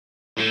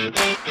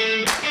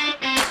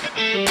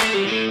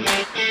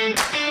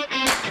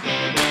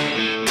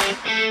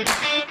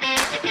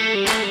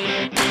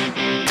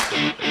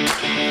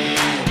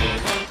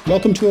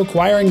Welcome to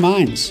Acquiring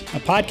Minds, a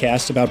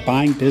podcast about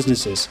buying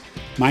businesses.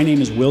 My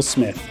name is Will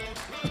Smith.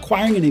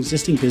 Acquiring an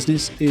existing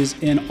business is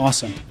an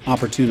awesome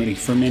opportunity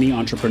for many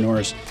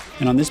entrepreneurs.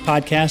 And on this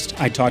podcast,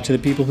 I talk to the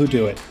people who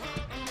do it.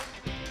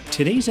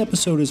 Today's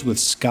episode is with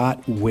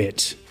Scott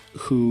Witt,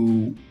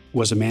 who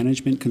was a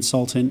management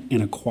consultant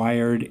and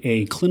acquired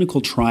a clinical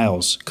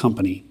trials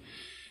company.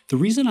 The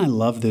reason I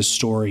love this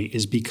story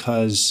is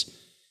because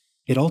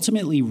it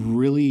ultimately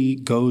really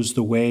goes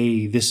the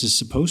way this is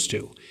supposed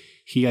to.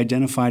 He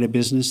identified a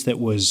business that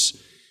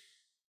was,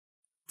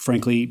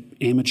 frankly,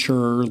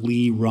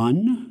 amateurly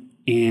run,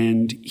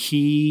 and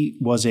he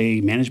was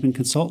a management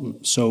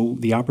consultant. So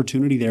the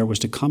opportunity there was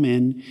to come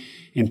in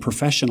and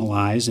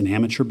professionalize an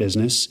amateur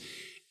business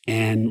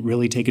and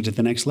really take it to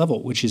the next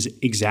level, which is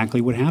exactly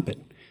what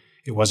happened.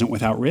 It wasn't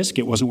without risk.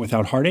 It wasn't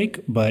without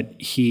heartache, but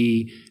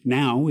he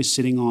now is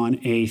sitting on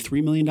a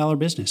 $3 million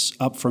business,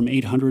 up from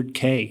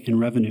 $800K in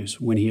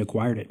revenues when he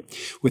acquired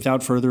it.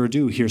 Without further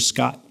ado, here's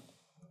Scott.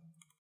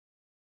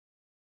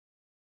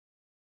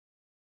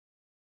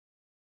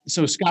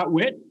 So Scott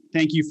Witt,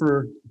 thank you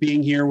for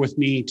being here with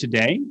me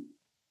today.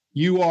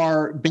 You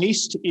are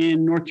based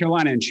in North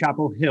Carolina in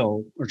Chapel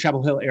Hill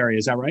area.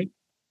 Is that right?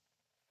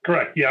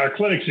 Correct. Yeah, our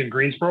clinic's in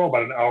Greensboro,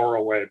 about an hour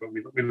away, but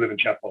we live in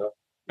Chapel Hill.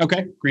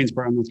 Okay,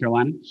 Greensboro, North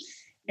Carolina.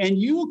 And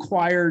you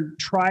acquired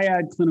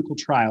Triad Clinical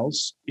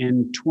Trials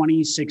in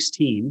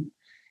 2016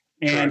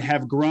 and Correct.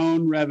 have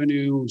grown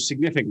revenue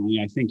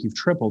significantly. I think you've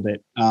tripled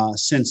it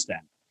since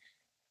then.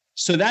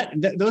 So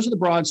those are the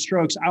broad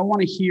strokes. I want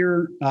to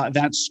hear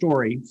that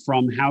story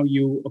from how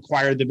you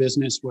acquired the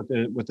business, what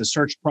the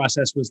search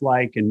process was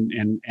like,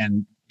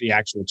 and the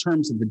actual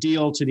terms of the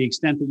deal, to the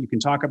extent that you can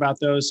talk about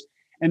those,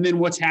 and then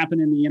what's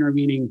happened in the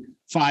intervening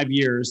 5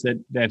 years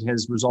that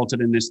has resulted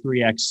in this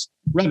 3x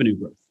revenue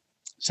growth.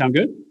 Sound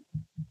good?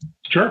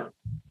 Sure.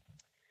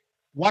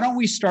 Why don't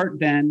we start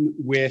then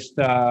with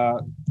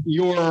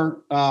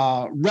your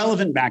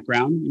relevant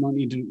background? You don't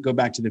need to go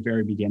back to the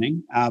very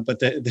beginning, but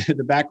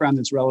the background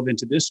that's relevant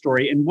to this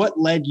story, and what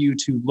led you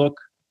to look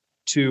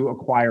to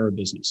acquire a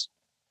business?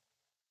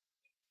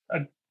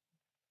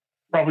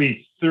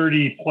 Probably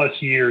 30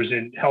 plus years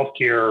in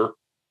healthcare,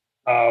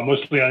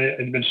 mostly on the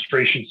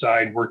administration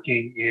side,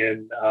 working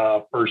in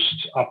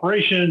first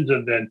operations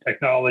and then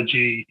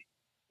technology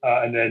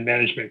and then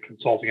management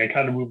consulting. I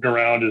kind of moved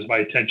around as my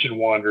attention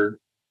wandered.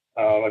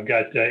 I've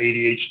got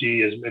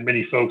ADHD, as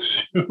many folks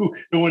who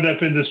end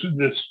up in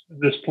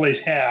this place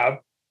have,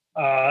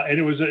 and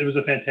it was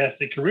a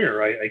fantastic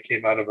career. I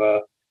came out of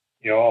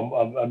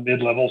a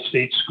mid-level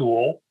state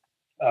school,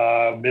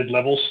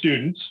 mid-level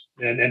students,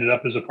 and ended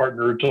up as a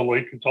partner at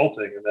Deloitte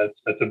Consulting, and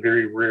that's a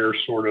very rare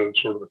sort of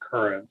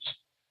occurrence.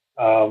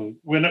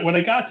 When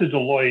I got to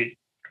Deloitte,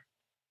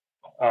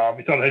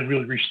 I thought I'd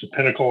really reached the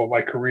pinnacle of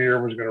my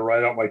career. Was going to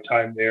ride out my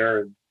time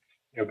there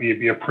and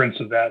be a prince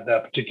of that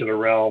particular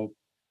realm.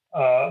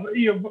 But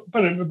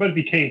it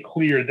became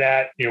clear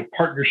that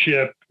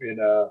partnership in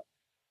a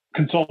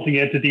consulting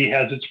entity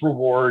has its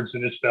rewards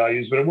and its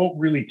values, but it won't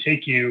really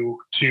take you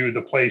to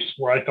the place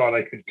where I thought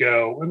I could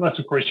go, unless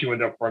of course you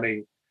end up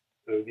running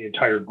the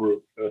entire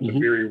group. It's a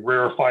very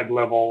rarefied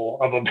level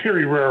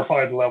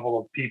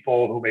of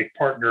people who make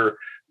partner,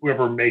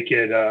 whoever make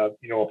it a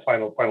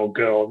final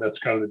go, and that's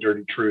kind of the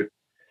dirty truth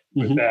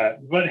with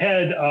that. But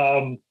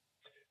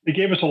they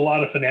gave us a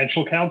lot of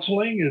financial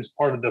counseling as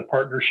part of the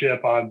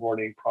partnership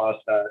onboarding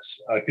process,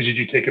 because you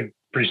do take a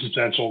pretty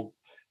substantial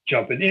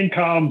jump in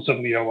income.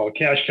 Suddenly you have a lot of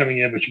cash coming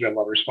in, but you got a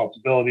lot of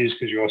responsibilities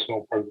because you're also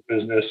a part of the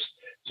business.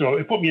 So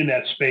it put me in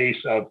that space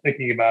of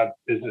thinking about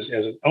business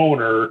as an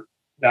owner,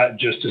 not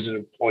just as an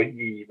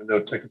employee, even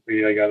though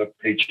technically I got a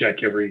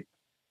paycheck every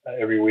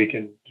week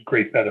and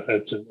great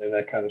benefits and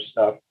that kind of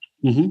stuff.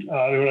 When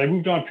I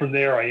moved on from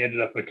there, I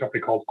ended up at a company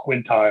called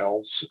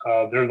Quintiles.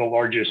 They're the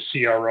largest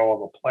CRO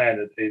on the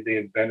planet. They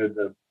invented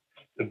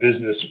the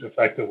business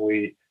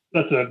effectively.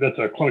 That's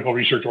a clinical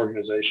research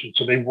organization.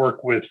 So they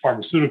work with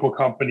pharmaceutical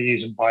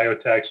companies and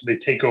biotechs. And they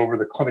take over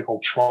the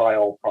clinical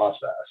trial process.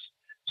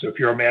 So if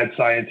you're a mad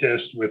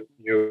scientist with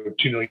 $2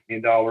 million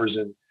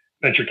in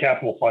venture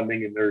capital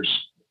funding, and there's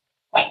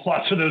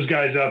lots of those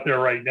guys out there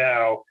right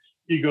now,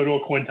 you go to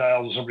a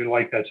Quintiles or somebody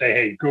like that, say,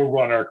 hey, go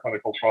run our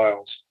clinical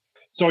trials.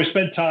 So I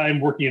spent time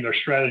working in their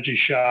strategy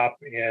shop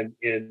and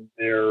in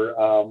their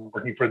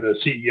working for the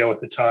CEO at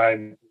the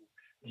time,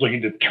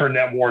 looking to turn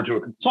that more into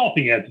a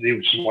consulting entity,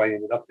 which is why I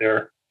ended up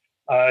there.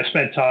 I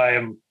spent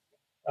time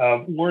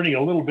learning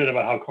a little bit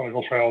about how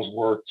clinical trials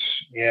worked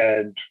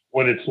and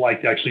what it's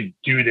like to actually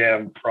do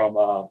them from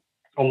a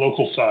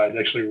local side,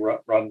 actually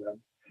run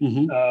them.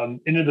 And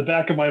in the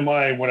back of my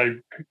mind, when I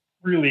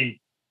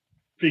really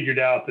figured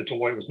out that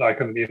Deloitte was not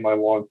going to be in my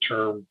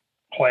long-term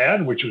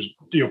plan, which was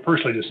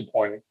personally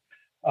disappointing,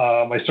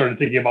 I started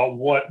thinking about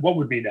what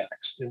would be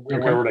next and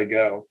where would I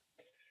go.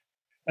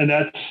 And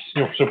that's,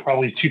 so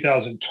probably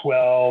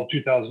 2012,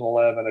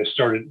 2011, I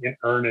started in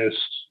earnest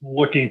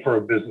looking for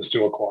a business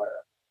to acquire.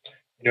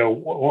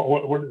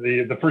 What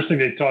the first thing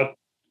they said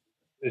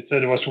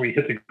to us when we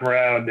hit the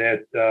ground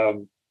at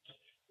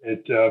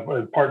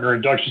partner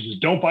inductions is,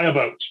 don't buy a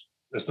boat.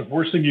 That's the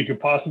worst thing you could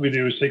possibly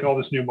do is take all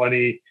this new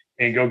money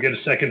and go get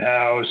a second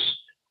house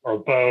or a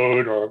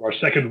boat or a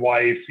second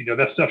wife.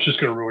 That stuff's just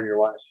going to ruin your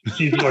life. It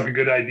seems like a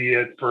good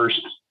idea at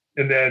first,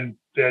 and then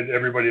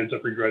everybody ends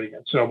up regretting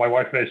it. So my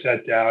wife and I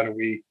sat down and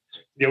we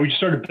just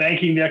started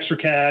banking the extra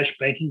cash,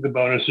 banking the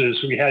bonuses.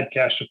 So we had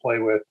cash to play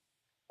with.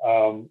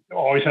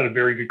 Always had a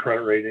very good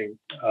credit rating.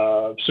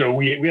 So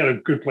we had a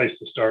good place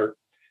to start.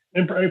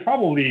 And I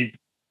probably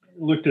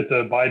looked at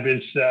the buy,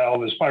 bid, sell.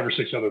 There's 5 or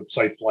 6 other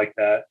sites like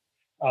that.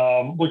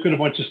 Looked at a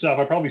bunch of stuff.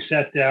 I probably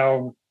sat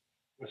down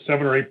with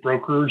 7 or 8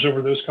 brokers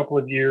over those couple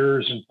of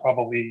years and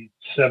probably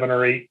 7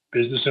 or 8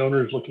 business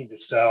owners looking to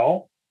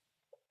sell.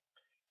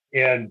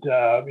 And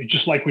it's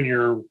just like when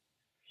you're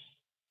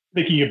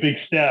making a big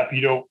step,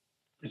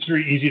 it's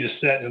very easy to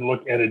sit and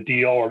look at a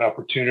deal or an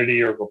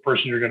opportunity or a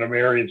person you're going to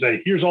marry and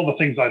say, here's all the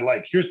things I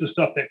like. Here's the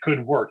stuff that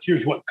could work.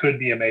 Here's what could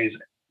be amazing.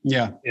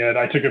 Yeah. And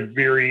I took a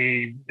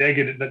very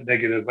not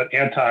negative, but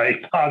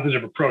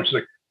anti-positive approach.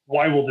 Like,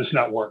 why will this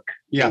not work?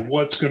 Yeah.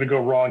 What's going to go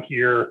wrong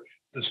here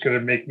that's going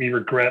to make me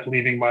regret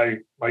leaving my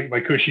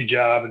cushy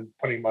job and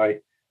putting my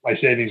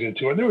savings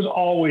into it? There was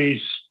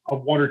always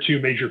 1 or 2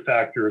 major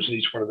factors in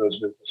each one of those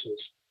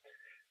businesses.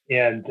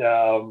 And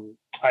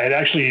I had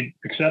actually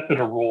accepted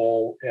a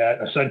role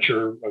at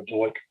Accenture, a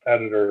Deloitte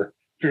competitor,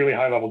 fairly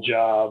high level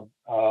job,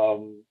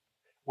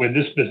 when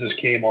this business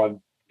came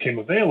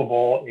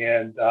available.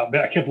 And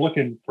I kept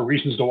looking for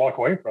reasons to walk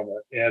away from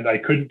it. And I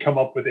couldn't come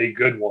up with a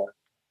good one,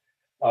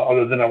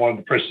 other than I wanted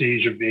the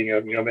prestige of being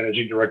a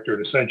managing director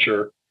at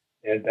Accenture.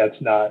 And that's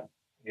not,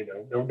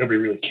 nobody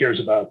really cares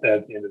about that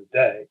at the end of the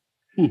day.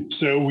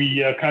 So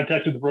we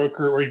contacted the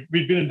broker, or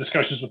we'd been in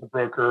discussions with the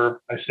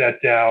broker. I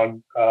sat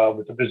down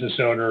with the business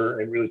owner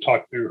and really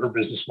talked through her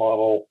business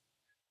model,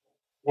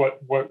 what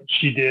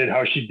she did,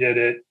 how she did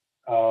it.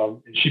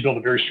 She built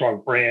a very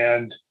strong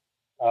brand,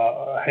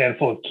 a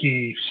handful of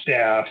key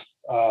staff,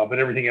 but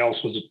everything else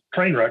was a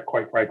train wreck,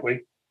 quite frankly.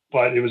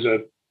 But it was a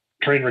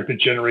train wreck that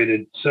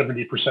generated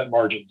 70%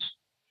 margins.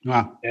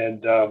 Wow.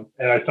 And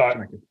I thought,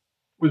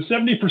 with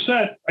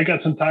 70%, I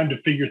got some time to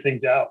figure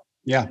things out.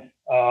 Yeah.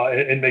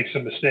 And make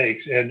some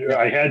mistakes. And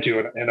I had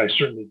to, and I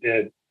certainly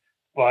did.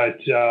 But,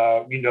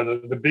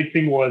 the big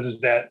thing was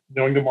that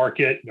knowing the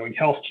market, knowing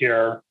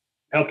healthcare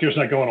is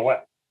not going away.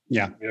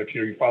 Yeah. If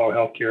you follow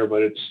healthcare,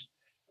 but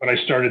when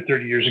I started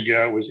 30 years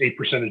ago, it was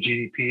 8% of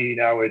GDP.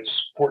 Now it's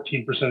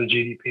 14% of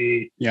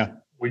GDP. Yeah.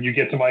 When you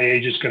get to my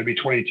age, it's going to be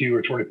 22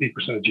 or 23%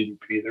 of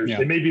GDP.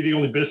 They may be the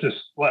only business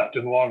left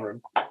in the long run.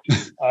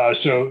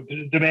 So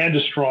the demand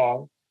is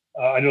strong.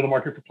 I know the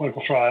market for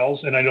clinical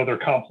trials, and I know they're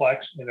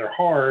complex and they're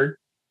hard,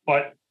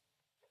 but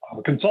I'm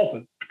a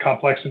consultant.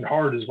 Complex and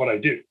hard is what I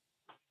do.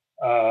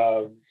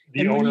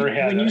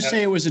 When you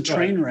say it was a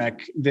train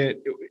wreck,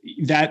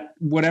 that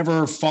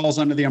whatever falls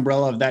under the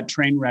umbrella of that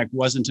train wreck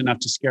wasn't enough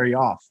to scare you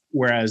off,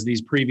 whereas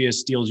these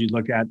previous deals you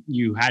look at,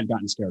 you had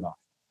gotten scared off.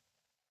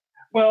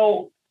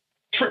 Well,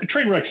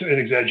 train wreck's an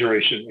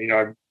exaggeration.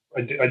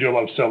 I do a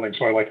lot of selling,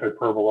 so I like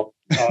hyperbole.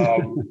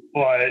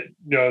 But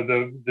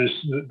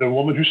the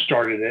woman who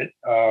started it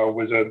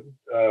was a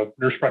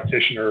nurse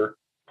practitioner.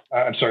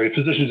 A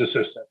physician's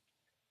assistant.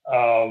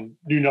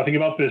 Knew nothing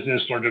about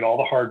business, learned it all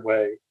the hard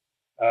way.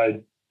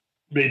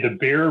 Made the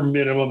bare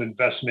minimum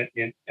investment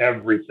in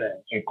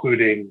everything,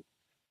 including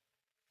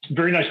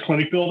very nice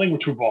clinic building,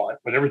 which we bought,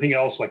 but everything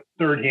else like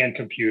third-hand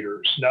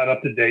computers, not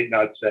up to date,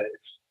 not safe.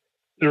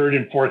 Third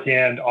and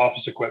fourth-hand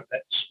office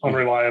equipment,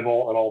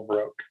 unreliable and all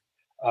broke.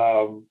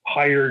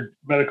 Hired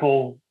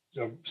medical,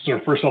 sort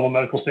of first level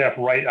medical staff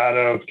right out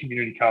of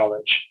community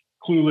college.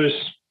 Clueless,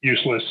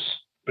 useless,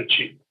 but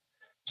cheap.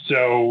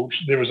 So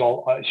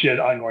she had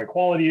ongoing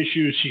quality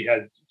issues. She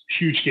had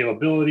huge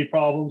scalability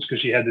problems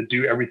because she had to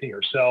do everything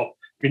herself.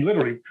 I mean,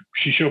 literally,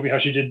 she showed me how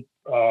she did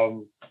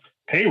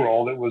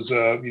payroll. That was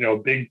a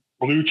big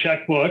blue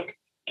checkbook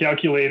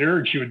calculator,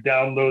 and she would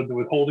download the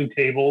withholding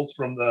tables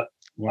from the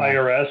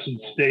IRS and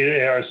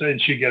state ARS, and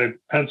she'd get a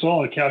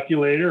pencil and a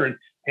calculator and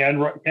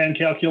hand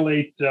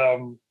calculate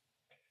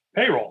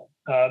payroll.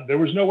 There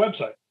was no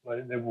website.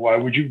 Why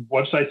would you?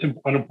 Websites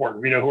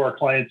unimportant. We know who our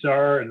clients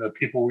are, and the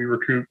people we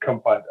recruit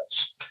come find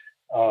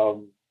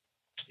us.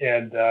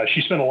 And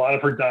she spent a lot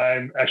of her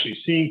time actually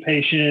seeing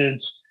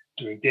patients,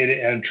 doing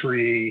data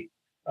entry,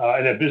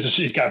 and that business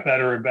just got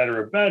better and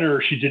better and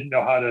better. She didn't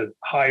know how to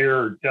hire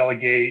or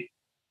delegate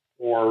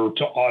or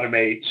to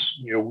automate.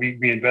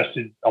 We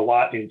invested a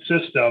lot in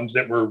systems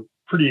that were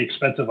pretty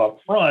expensive up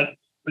front,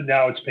 but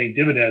now it's paying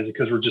dividends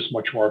because we're just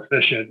much more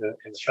efficient and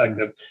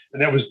effective.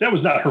 And that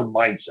was not her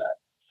mindset.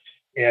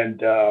 And,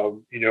 so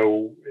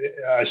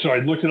I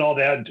looked at all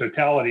that in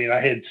totality, and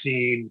I had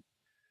seen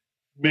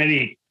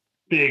many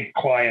big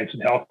clients in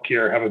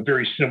healthcare have a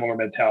very similar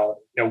mentality.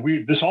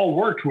 This all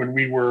worked when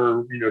we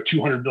were,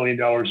 $200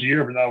 billion a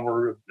year, but now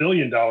we're $1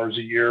 billion a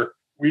year.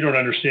 We don't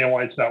understand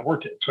why it's not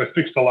working. So I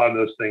fixed a lot of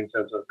those things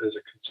as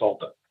a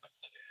consultant.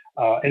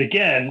 And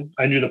again,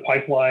 I knew the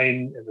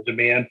pipeline and the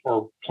demand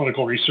for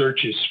clinical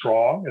research is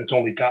strong, and it's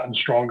only gotten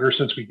stronger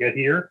since we get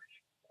here.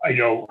 I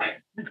know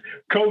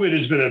COVID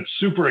has been a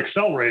super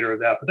accelerator of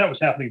that, but that was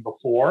happening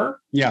before.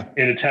 Yeah.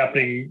 And it's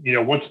happening,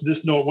 once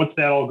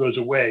that all goes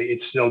away,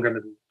 it's still going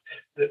to be,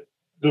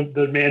 the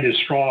demand is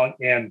strong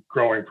and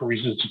growing for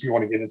reasons if you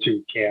want to get into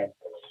it, can.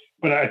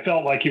 But I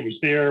felt like it was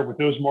there with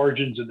those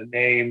margins in the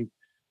name.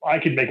 I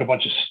could make a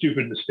bunch of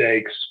stupid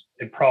mistakes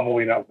and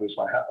probably not lose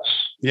my house.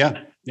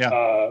 Yeah.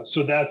 Yeah.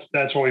 So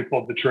that's why we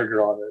pulled the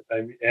trigger on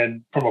it.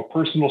 And from a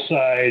personal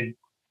side,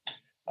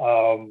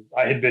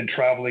 I had been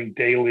traveling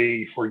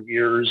daily for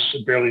years,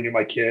 barely knew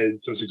my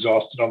kids. I was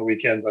exhausted on the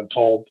weekends, I'm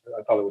told.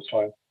 I thought it was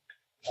fine.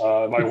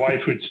 My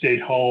wife, who had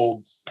stayed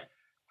home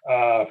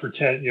for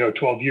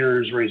 12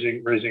 years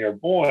raising our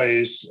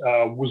boys,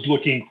 was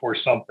looking for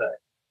something.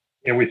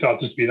 And we thought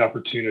this would be an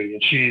opportunity.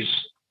 And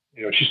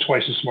she's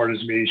twice as smart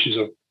as me. She's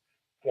a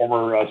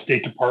former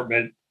State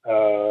Department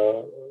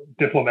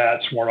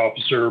diplomat, sworn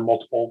officer,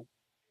 multiple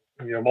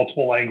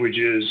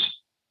languages.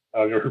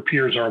 Her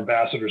peers are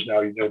ambassadors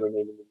now. You know their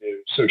name in the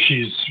news. So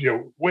she's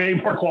way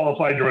more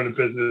qualified to run a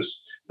business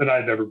than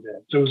I've ever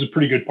been. So it was a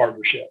pretty good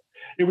partnership.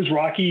 It was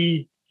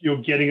rocky,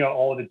 getting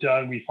all of it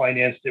done. We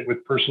financed it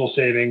with personal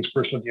savings,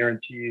 personal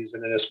guarantees,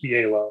 and an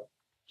SBA loan.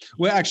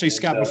 Well, actually,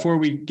 Scott, before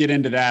we get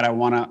into that, I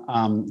want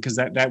to, because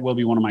that will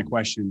be one of my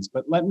questions.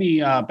 But let me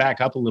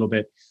back up a little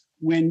bit.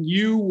 When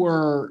you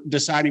were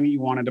deciding that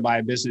you wanted to buy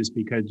a business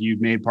because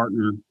you'd made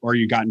partner or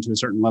you got into a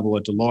certain level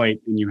at Deloitte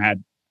and you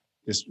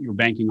were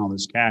banking all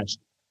this cash,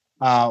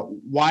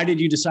 why did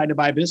you decide to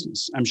buy a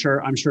business? I'm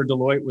sure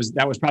Deloitte was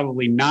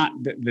probably not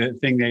the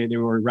thing they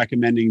were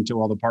recommending to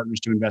all the partners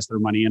to invest their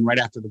money in right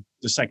after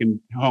the second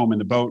home and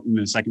the boat and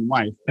the second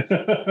wife,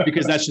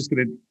 because that's just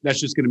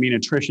gonna mean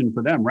attrition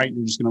for them, right?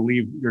 You're just gonna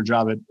leave your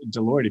job at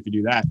Deloitte if you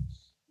do that.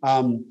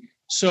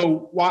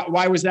 So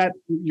why was that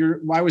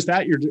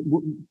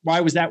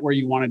where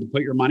you wanted to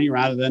put your money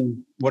rather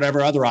than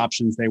whatever other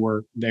options they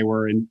were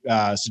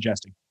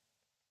suggesting?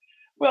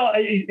 Well,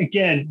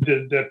 again,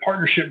 the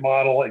partnership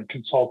model and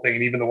consulting,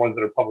 and even the ones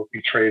that are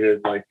publicly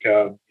traded, like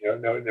no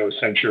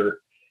Accenture,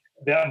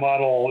 that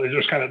model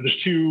there's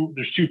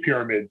two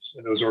pyramids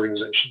in those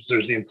organizations.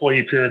 There's the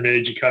employee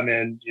pyramid. You come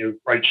in,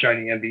 bright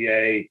shining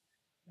MBA,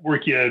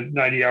 work you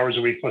 90 hours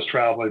a week plus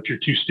travel. If you're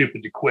too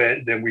stupid to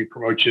quit, then we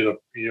promote you.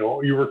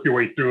 You work your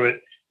way through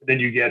it, and then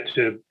you get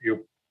to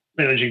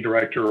managing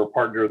director or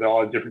partner. They're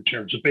all in different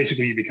terms. So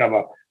basically, you become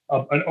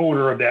an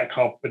owner of that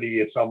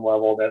company at some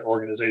level, that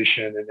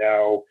organization, and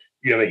now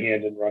you have a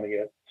hand in running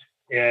it.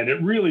 And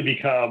it really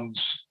becomes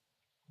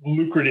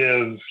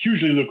lucrative,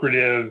 hugely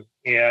lucrative,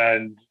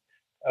 and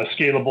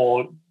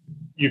scalable.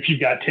 If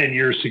you've got 10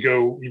 years to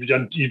go, you've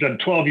done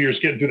 12 years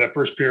getting through that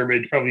first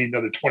pyramid, you probably need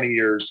another 20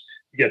 years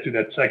to get through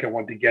that second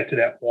one to get to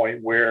that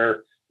point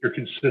where you're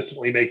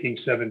consistently making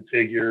seven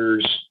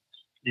figures.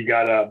 You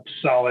got a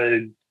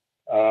solid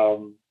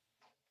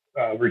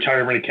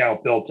retirement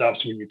account built up,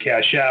 so when you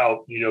cash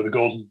out, you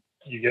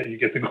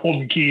get the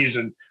golden keys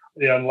and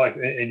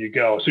you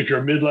go. So if you're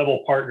a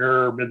mid-level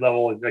partner,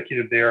 mid-level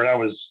executive there, and I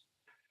was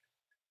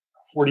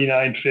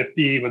 49,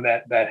 50 when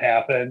that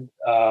happened.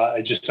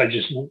 I just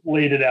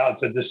laid it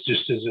out and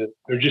said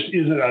there just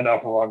isn't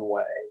enough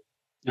runway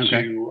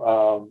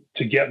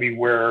to get me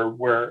where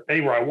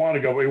I want to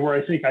go, but where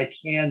I think I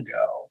can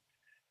go.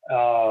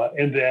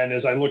 And then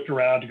as I looked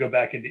around to go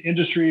back into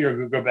industry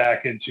or go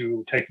back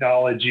into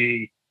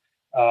technology,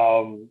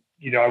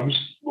 I was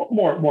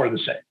more of the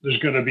same. There's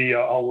going to be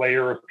a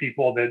layer of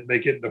people that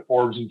make it into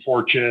Forbes and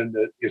Fortune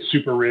that is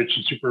super rich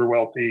and super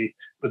wealthy,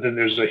 but then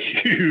there's a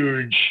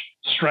huge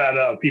strata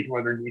of people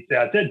underneath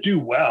that do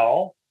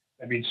well.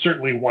 I mean,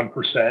 certainly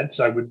 1%.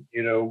 So I would,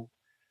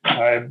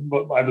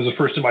 I was the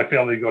first in my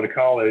family to go to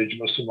college.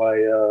 Most of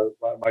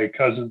my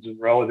cousins and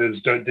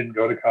relatives didn't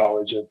go to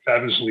college, and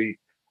fabulously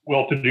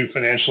well-to-do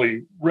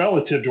financially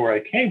relative to where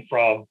I came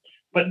from,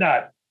 but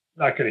not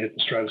going to hit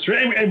the stratosphere,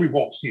 and we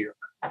won't here.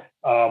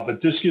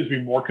 But this gives me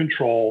more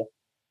control.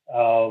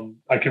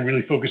 I can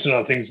really focus in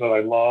on things that I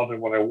love and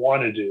what I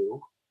want to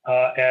do.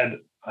 And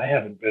I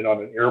haven't been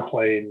on an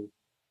airplane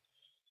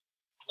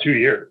 2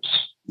 years,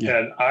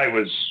 and I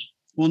was.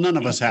 Well, none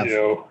of us have.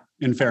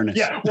 In fairness.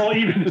 Yeah. Well,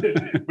 even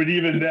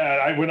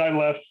that, when I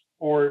left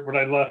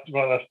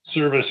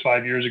service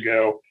 5 years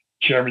ago,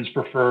 Chairman's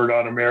Preferred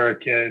on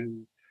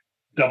American,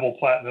 double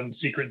platinum,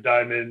 secret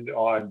diamond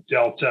on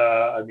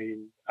Delta. I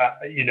mean,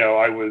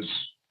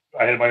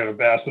 I had my own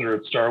ambassador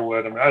at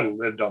Starwood. I mean, I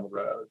lived on the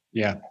road.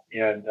 Yeah.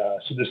 And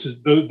so this is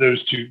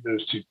those two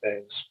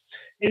things.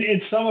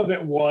 And some of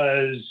it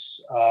was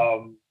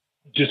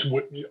just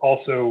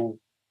also,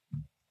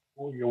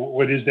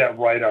 what is that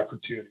right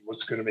opportunity?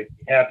 What's going to make me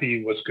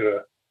happy?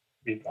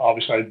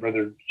 Obviously, I'd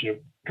rather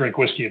drink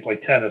whiskey and play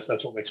tennis.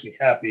 That's what makes me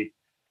happy.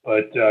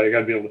 But I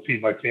got to be able to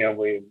feed my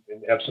family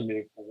and have some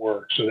meaningful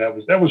work. So that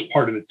was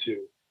part of it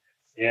too.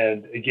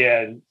 And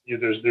again,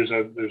 there's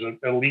an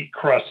elite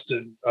crust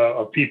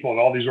of people in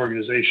all these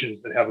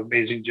organizations that have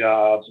amazing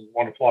jobs and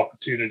wonderful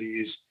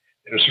opportunities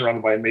and are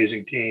surrounded by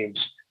amazing teams.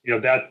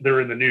 That they're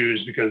in the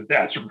news because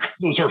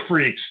those are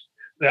freaks.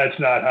 That's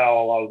not how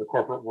a lot of the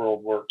corporate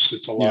world works.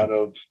 It's a lot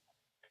of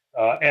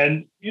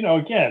And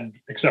again,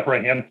 except for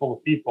a handful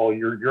of people,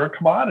 you're a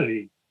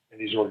commodity in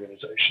these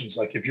organizations.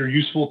 Like if you're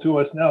useful to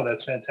us now,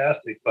 that's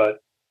fantastic. But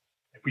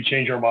if we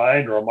change our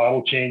mind or our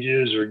model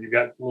changes or you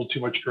got a little too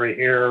much gray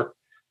hair,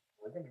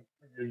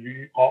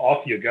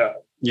 off you go.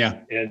 Yeah.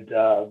 And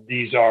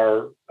these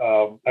are,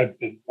 I've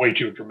been way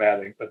too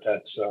dramatic, but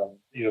that's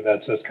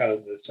kind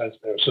of the sense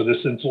there. So this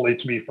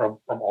insulates me from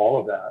all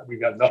of that. We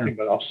got nothing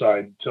but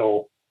upside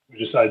until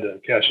we decide to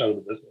cash out of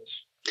the business.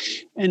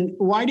 And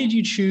why did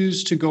you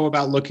choose to go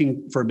about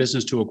looking for a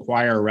business to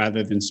acquire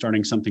rather than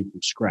starting something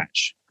from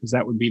scratch? Because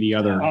that would be the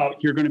other. If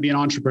you're going to be an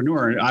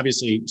entrepreneur,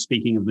 obviously,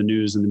 speaking of the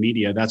news and the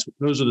media,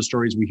 those are the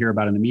stories we hear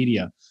about in the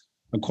media.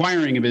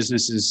 Acquiring a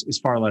business is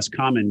far less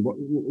common.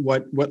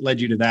 What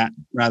led you to that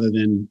rather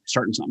than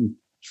starting something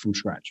from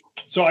scratch?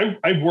 So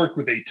I've worked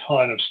with a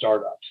ton of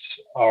startups,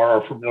 or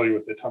are familiar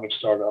with a ton of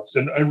startups,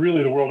 and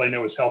really the world I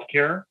know is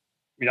healthcare. I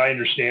mean, I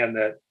understand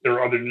that there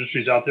are other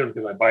industries out there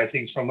because I buy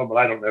things from them, but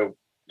I don't know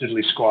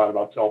diddly squat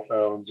about cell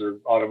phones or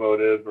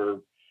automotive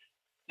or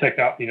tech,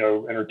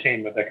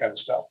 entertainment, that kind of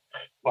stuff.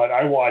 But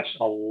I watched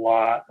a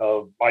lot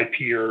of my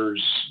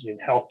peers in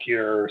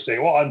healthcare say,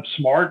 well, I'm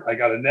smart. I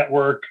got a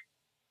network.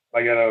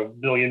 I got $1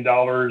 million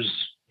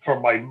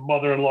from my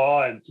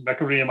mother-in-law and some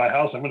equity in my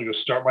house. I'm going to go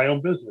start my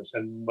own business.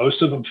 And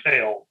most of them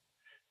failed.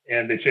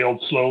 And they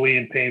failed slowly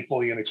and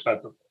painfully and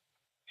expensively.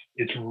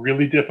 It's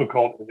really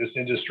difficult in this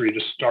industry to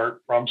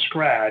start from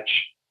scratch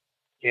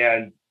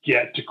and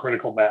get to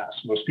critical mass.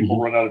 Most people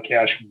run out of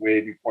cash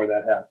way before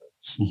that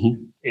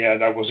happens.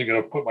 And I wasn't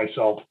going to put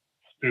myself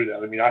through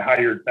that. I mean, I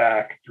hired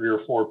back 3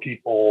 or 4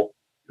 people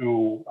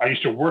who I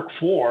used to work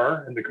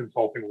for in the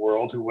consulting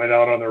world who went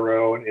out on their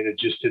own and it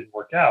just didn't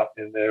work out.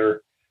 And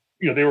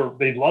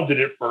they loved it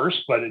at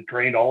first, but it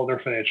drained all of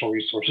their financial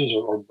resources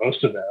or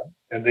most of them.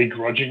 And they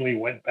grudgingly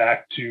went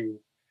back to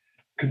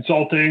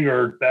consulting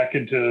or back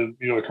into,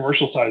 the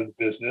commercial side of the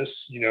business,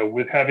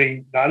 with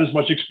having not as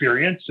much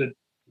experience at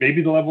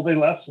maybe the level they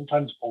left,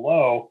 sometimes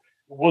below.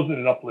 It wasn't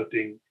an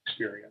uplifting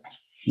experience.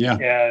 Yeah.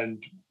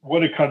 And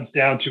what it comes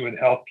down to in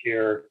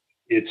healthcare,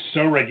 it's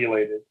so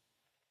regulated.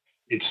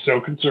 It's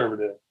so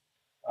conservative,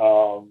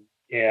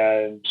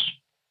 and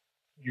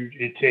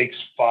it takes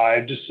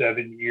 5 to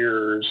 7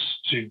 years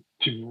to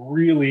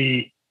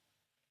really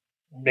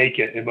make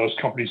it. And most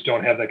companies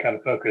don't have that kind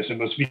of focus, and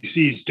most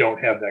VCs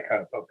don't have that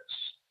kind of focus.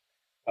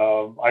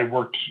 I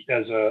worked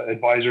as an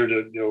advisor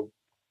to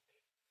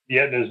the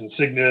Aetnas and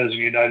Cignas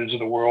and Uniteds of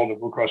the world and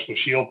Blue Cross Blue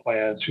Shield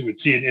plans who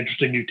would see an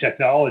interesting new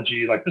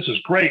technology like, this is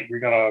great. We're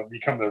going to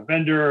become their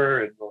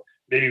vendor and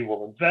maybe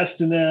we'll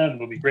invest in them.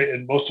 It'll be great.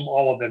 And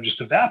all of them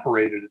just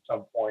evaporated at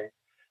some point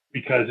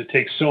because it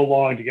takes so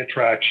long to get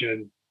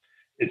traction.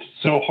 It's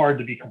so hard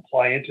to be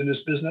compliant in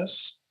this business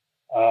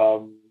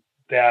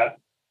that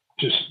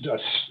just a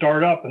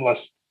startup, unless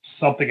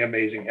something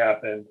amazing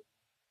happened,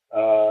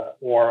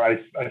 or I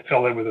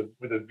fell in with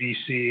a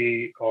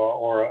VC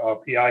or a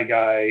PI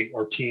guy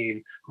or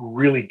team who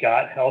really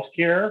got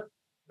healthcare.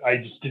 I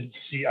just didn't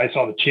see. I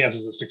saw the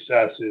chances of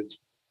success is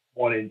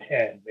 1 in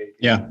 10, maybe.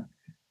 Yeah.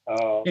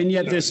 And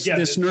yet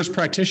this nurse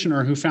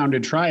practitioner who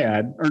founded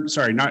Triad, or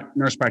sorry, not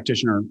nurse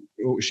practitioner.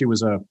 She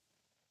was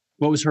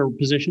what was her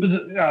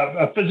position?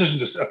 A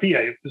physician, a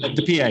PA.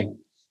 The PA.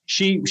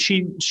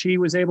 She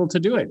was able to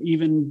do it,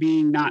 even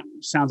being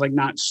sounds like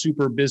not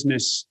super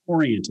business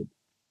oriented.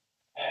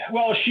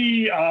 Well,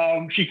 she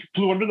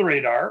flew under the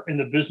radar, and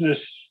the business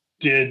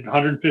did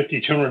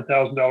 $150,000,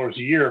 $200,000 a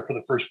year for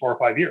the first 4 or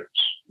 5 years.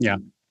 Yeah.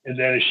 And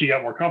then as she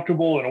got more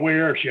comfortable and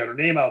aware, she got her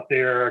name out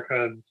there,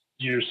 kind of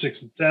years 6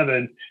 and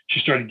 7, she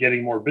started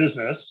getting more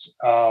business,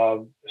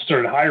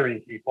 started hiring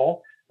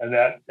people, and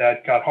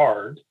that got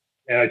hard.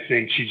 And I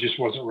think she just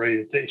wasn't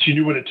ready she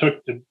knew what it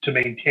took to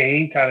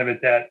maintain kind of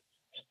at that.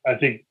 I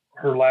think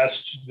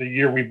the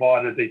year we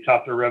bought it, they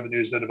topped their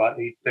revenues at about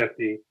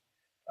 850.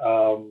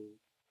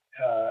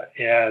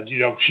 And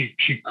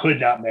she could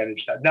not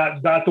manage that.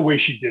 Not the way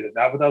she did it.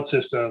 Not without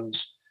systems.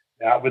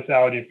 Not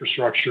without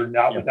infrastructure.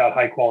 Not without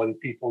high quality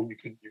people you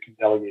can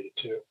delegate it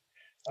to.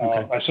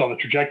 Okay. I saw the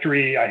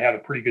trajectory. I had a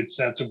pretty good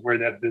sense of where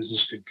that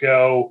business could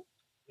go.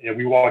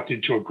 We walked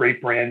into a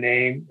great brand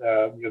name.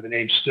 The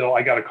name still.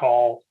 I got a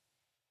call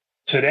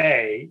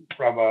today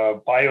from a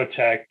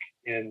biotech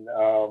in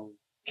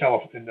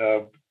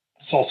California,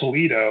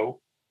 Sausalito,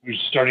 who's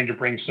starting to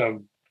bring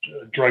some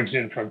drugs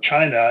in from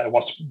China and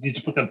needs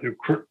to put them through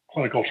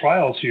clinical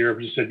trials here.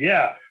 He said,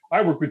 "Yeah,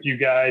 I worked with you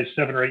guys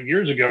 7 or 8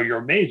 years ago. You're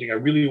amazing. I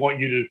really want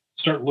you to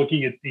start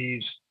looking at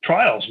these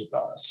trials with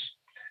us."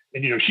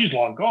 And she's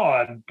long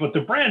gone, but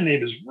the brand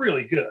name is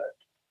really good.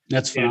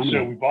 That's phenomenal.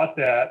 And so we bought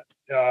that.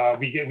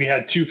 We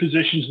had 2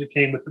 physicians that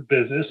came with the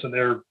business, and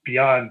they're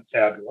beyond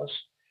fabulous.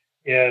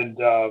 And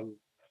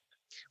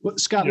well,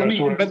 Scott,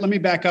 let me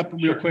back up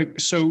real quick.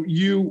 So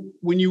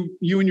when you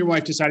and your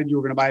wife decided you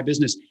were going to buy a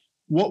business,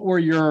 what were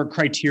your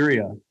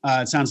criteria?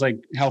 It sounds like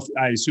health.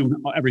 I assume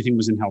everything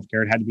was in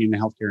healthcare. It had to be in the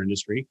healthcare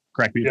industry.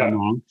 Correct me if I'm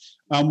wrong.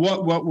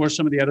 What were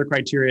some of the other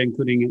criteria,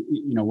 including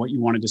what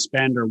you wanted to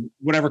spend or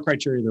whatever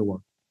criteria there were?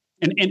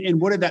 And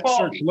what did that Well,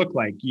 search look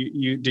like?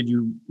 Did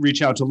you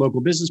reach out to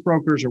local business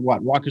brokers or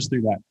what? Walk us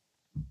through that.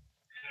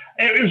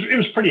 it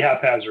was pretty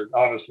haphazard,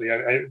 honestly.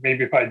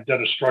 Maybe if I'd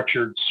done a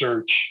structured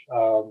search,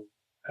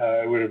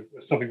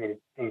 something would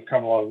have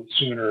come along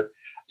sooner.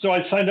 So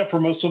I signed up for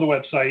most of the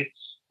websites.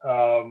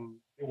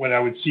 When I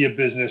would see a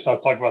business, I'll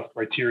talk about the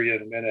criteria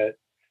in a minute.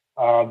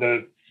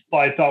 That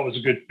I thought was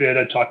a good fit,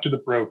 I talked to the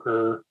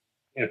broker.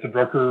 And if the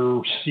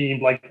broker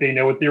seemed like they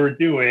know what they were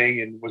doing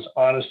and was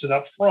honest and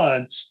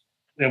upfront,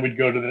 then we'd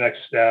go to the next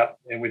step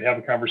and we'd have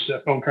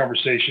a phone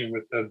conversation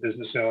with the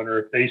business owner.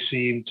 If they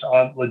seemed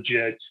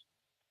legit,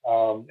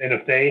 and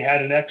if they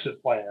had an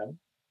exit plan.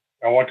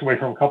 I walked away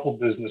from a couple of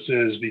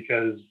businesses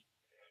because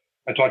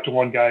I talked to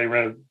one guy who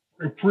ran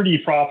a pretty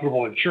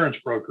profitable insurance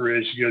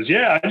brokerage. He goes,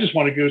 "Yeah, I just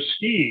want to go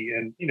ski,"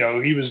 and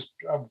he was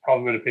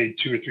probably would have paid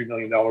 $2 or $3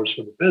 million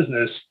for the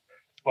business,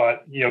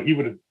 but he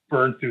would have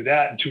burned through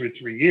that in 2 or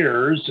 3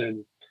 years,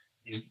 and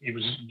he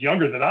was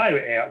younger than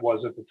I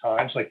was at the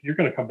time. It's like, you're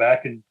going to come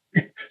back and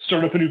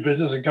start up a new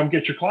business and come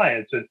get your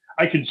clients, and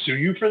I can sue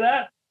you for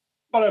that,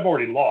 but I've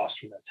already lost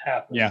when that's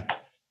happened. Yeah.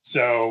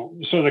 So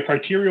the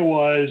criteria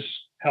was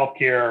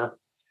healthcare,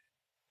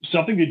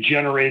 something that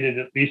generated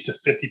at least a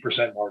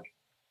 50% margin,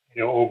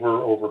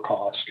 over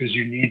cost, because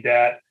you need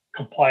that.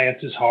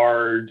 Compliance is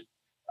hard.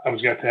 I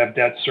was going to have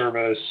debt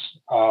service.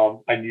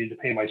 I needed to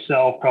pay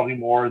myself probably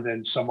more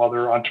than some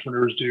other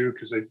entrepreneurs do,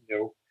 because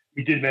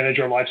we did manage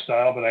our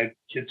lifestyle, but I had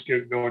kids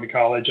going to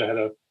college. I had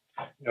a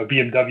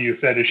BMW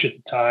fetish at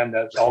the time.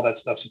 All that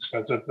stuff's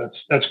expensive.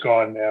 That's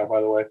gone now, by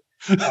the way.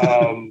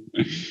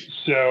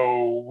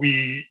 So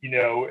we,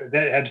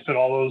 that had to fit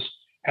all those,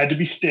 had to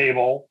be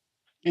stable.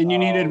 And you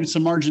needed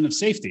some margin of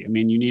safety. I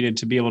mean, you needed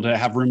to be able to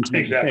have room to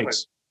make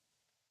mistakes.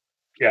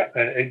 Yeah,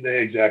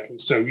 exactly.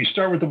 So you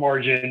start with the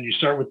margin, you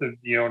start with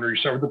the owner, you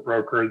start with the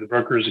broker. The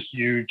broker is a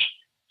huge,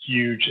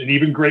 and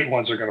even great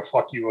ones are going to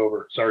fuck you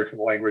over. Sorry for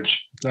the language.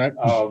 Right.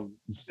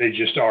 They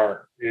just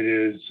are. It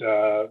is,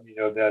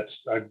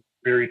 I'm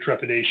very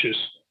trepidatious,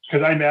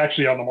 because I'm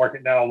actually on the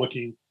market now I'm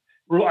looking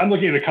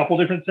at a couple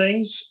different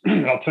things.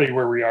 I'll tell you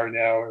where we are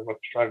now and what's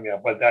driving me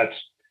up. But that's,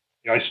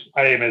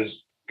 I am as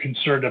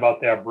concerned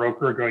about that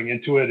broker going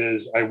into it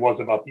as I was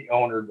about the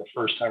owner the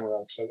first time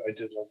around. So I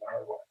did learn the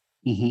hard way.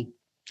 Mm-hmm.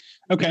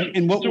 Okay.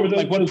 And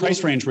what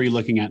price range were you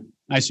looking at?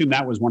 I assume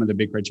that was one of the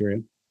big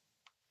criteria.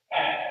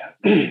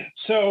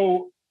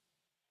 So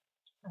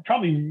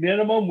probably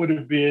minimum would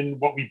have been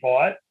what we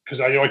bought, because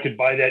I know I could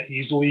buy that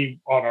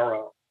easily on our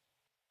own.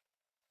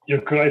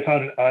 Could I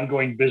found an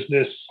ongoing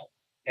business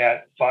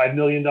at $5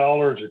 million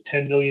or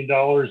 $10 million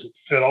that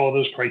fit all of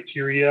those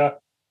criteria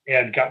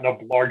and gotten a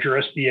larger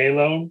SBA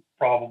loan?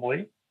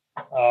 Probably.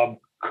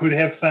 Could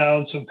have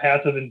found some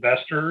passive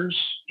investors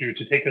to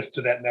take us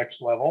to that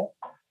next level.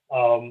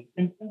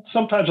 And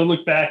sometimes I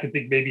look back and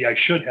think maybe I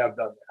should have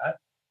done that,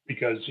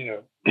 because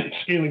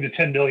scaling to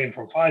 10 million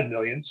from 5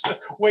 million is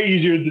way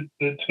easier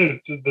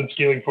than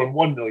scaling from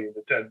 1 million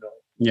to 10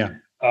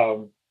 million. Yeah.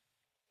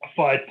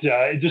 But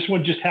this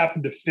one just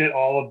happened to fit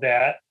all of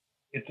that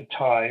at the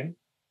time.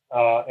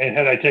 And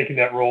had I taken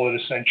that role at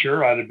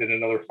Accenture, I'd have been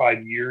another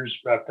 5 years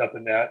wrapped up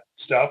in that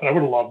stuff, and I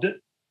would have loved it.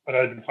 But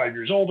I'd been 5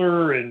 years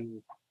older,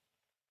 and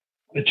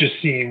it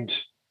just seemed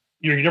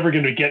you're never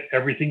going to get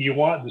everything you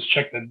want. Just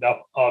check enough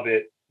of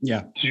it,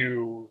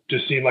 to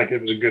seem like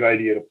it was a good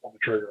idea to pull the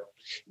trigger on.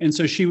 And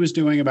so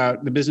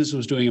the business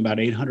was doing about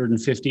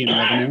 850 in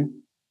revenue.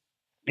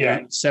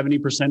 Yeah.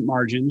 70%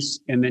 margins.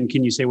 And then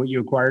can you say what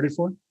you acquired it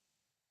for?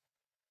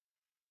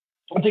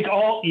 I think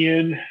all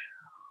in,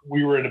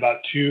 we were at about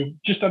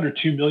just under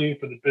 2 million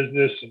for the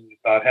business and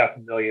about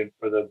 $500,000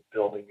 for the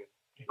building and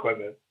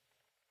equipment.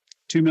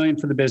 2 million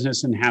for the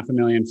business and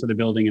 $500,000 for the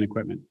building and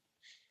equipment.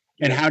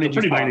 And how did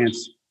you finance?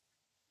 Modest.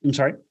 I'm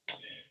sorry?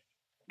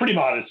 Pretty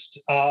modest.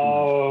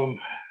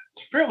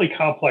 It's fairly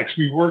complex.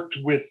 We worked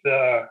with,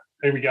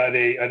 we got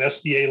an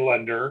SBA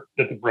lender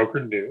that the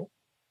broker knew.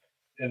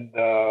 And,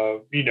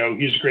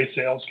 he's a great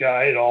sales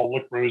guy. It all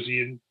looked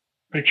rosy and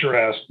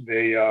picturesque.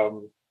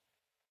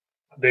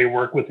 They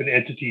work with an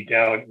entity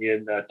down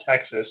in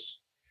Texas.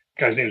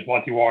 The guy's name is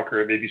Monty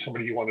Walker. Maybe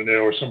somebody you want to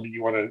know or somebody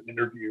you want to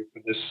interview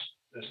for this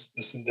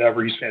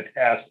endeavor. He's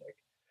fantastic.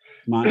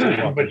 Monty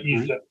Walker. But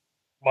he's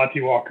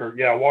Monty Walker.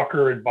 Yeah,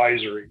 Walker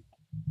Advisory.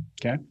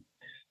 Okay.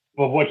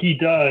 But what he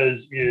does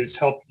is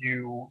help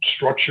you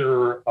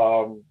structure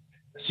a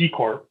C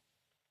Corp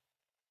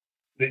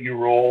that you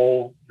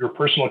roll your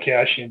personal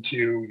cash into,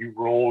 you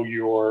roll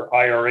your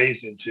IRAs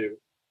into,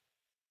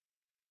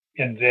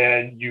 and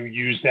then you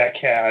use that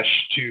cash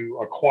to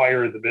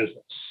acquire the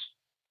business.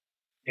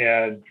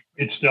 And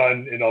it's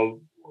done in a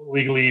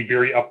legally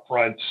very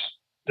upfront,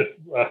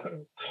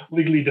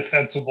 legally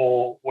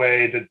defensible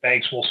way that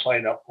banks will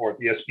sign up for it.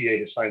 The SBA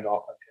has signed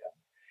off on it.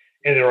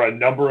 And there are a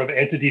number of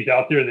entities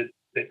out there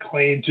that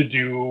claim to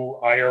do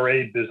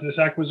IRA business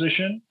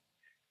acquisition.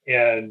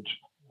 And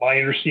my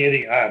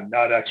understanding, I'm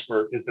not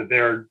expert, is that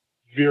they're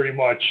very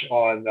much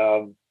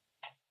on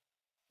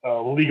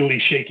legally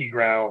shaky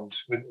ground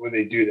when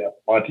they do that.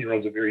 Monty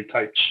runs a very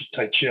tight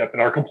ship,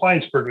 and our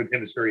compliance burden with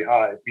him is very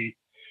high.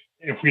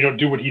 if we don't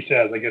do what he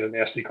says, I get a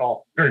nasty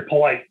call, very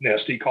polite,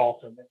 nasty call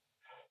from him.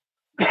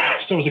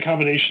 So it was a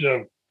combination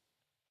of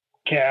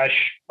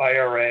cash,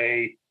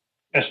 IRA,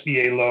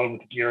 SBA loan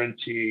with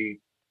guarantee.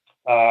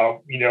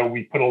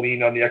 We put a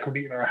lien on the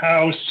equity in our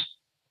house,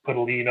 put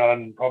a lien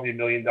on probably $1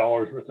 million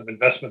worth of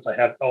investments I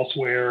have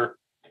elsewhere,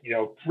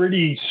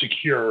 pretty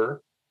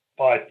secure.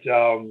 But,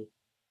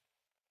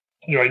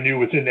 I knew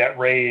within that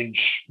range,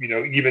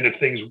 even if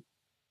things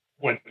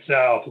went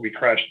south, we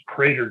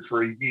cratered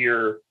for a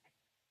year,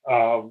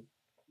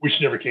 which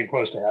never came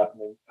close to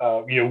happening.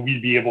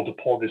 We'd be able to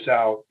pull this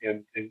out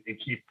and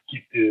keep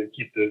the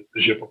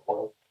ship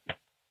afloat.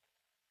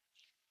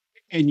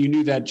 And you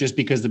knew that just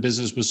because the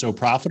business was so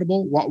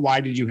profitable? Why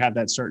did you have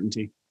that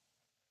certainty?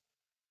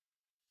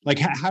 Like,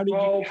 how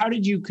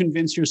did you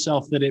convince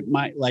yourself that it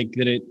might, like,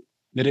 that it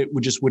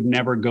would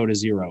never go to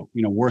zero?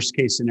 Worst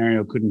case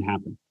scenario couldn't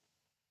happen.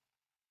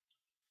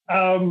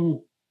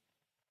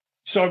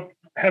 So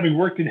having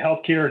worked in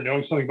healthcare and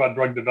knowing something about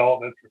drug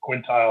development for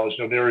quintiles,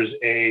 there is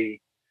a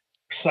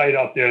site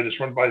out there that's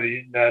run by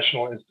the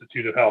National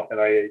Institute of Health,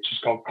 NIH. It's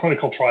called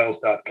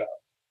clinicaltrials.gov.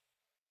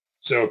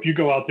 So if you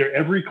go out there,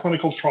 every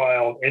clinical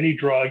trial, any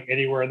drug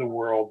anywhere in the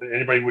world that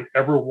anybody would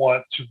ever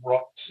want to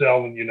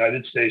sell in the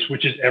United States,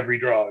 which is every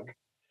drug,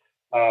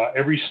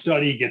 every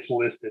study gets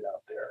listed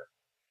out there.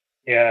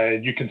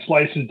 And you can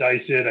slice and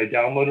dice it. I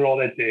downloaded all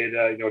that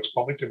data. It's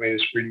public domain,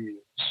 it's free to use.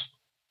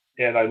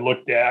 And I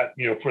looked at,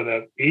 for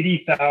the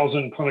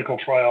 80,000 clinical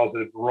trials that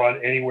have run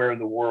anywhere in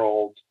the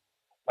world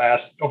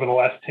over the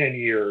last 10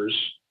 years,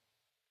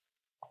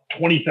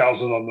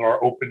 20,000 of them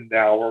are open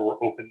now or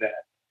were open then.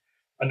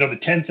 Another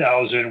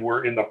 10,000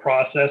 were in the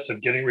process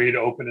of getting ready to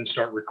open and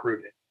start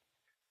recruiting.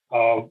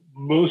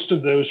 Most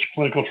of those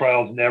clinical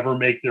trials never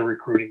make their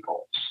recruiting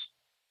goals.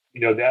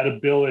 That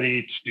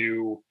ability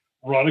to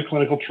run a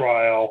clinical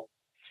trial,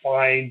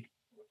 find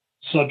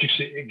subjects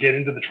to get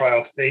into the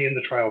trial, stay in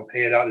the trial, and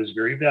pay it out is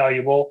very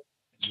valuable.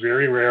 It's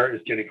very rare.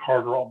 It's getting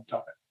harder all the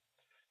time.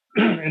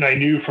 And I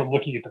knew from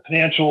looking at the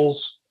financials,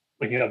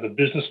 looking at how the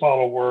business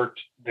model worked,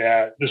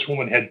 that this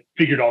woman had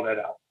figured all that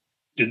out.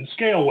 Didn't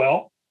scale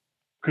well.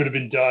 Could have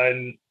been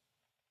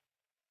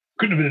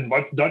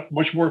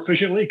much more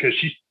efficiently because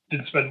she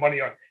didn't spend money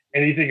on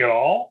anything at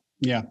all.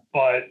 Yeah.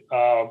 But,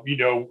 I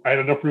had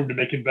enough room to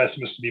make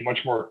investments to be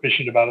much more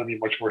efficient about it, be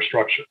much more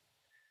structured.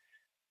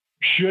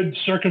 Should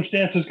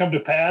circumstances come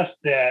to pass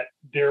that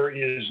there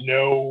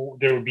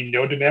would be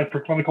no demand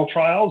for clinical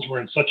trials,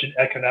 we're in such an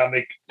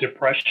economic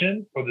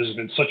depression, or there's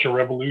been such a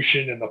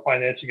revolution in the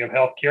financing of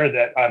healthcare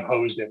that I'm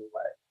hosed anyway.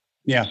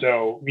 Yeah.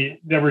 So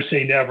we never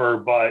say never,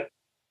 but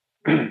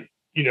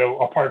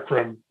apart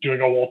from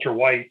doing a Walter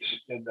White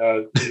and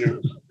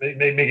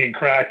making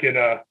crack in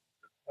a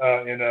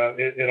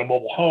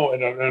mobile home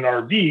in an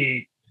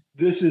RV,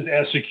 this is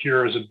as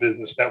secure as a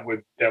business that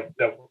would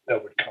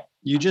come.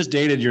 You just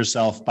dated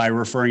yourself by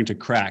referring to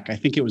crack. I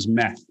think it was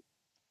meth.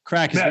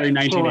 Crack is very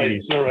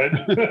 1980s. All right.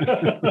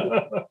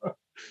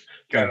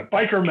 Yeah,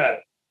 biker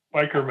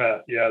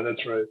meth. Yeah,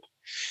 that's right.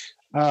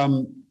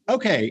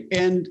 Okay,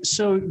 and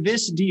so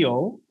this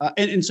deal,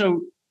 and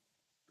so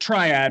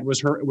Triad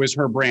was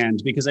her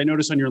brand, because I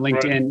noticed on your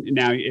LinkedIn right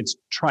now it's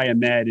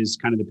Triamed is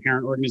kind of the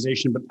parent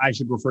organization, but I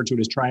should refer to it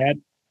as Triad.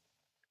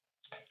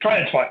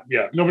 Triad's fine.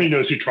 Yeah, nobody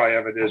knows who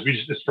Triad is.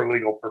 It's for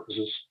legal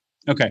purposes.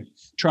 Okay,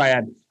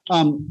 Triad.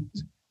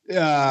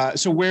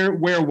 So where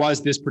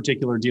was this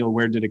particular deal?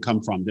 Where did it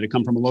come from? Did it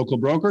come from a local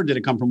broker? Did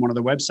it come from one of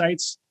the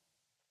websites?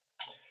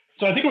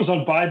 So I think it was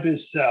on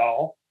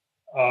BuyBizSell.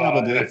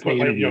 Probably.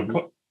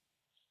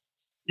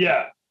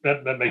 Yeah,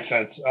 that makes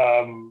sense.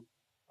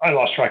 I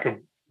lost track of,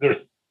 there's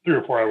 3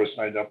 or 4 I was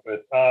signed up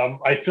with.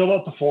 I filled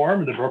out the form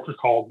and the broker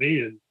called me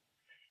and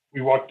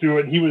we walked through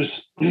it. And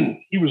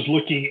he was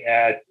looking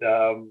at,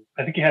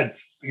 I think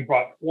he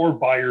brought 4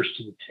 buyers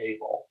to the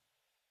table.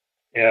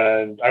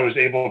 And I was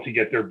able to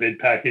get their bid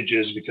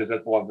packages because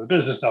that belonged to the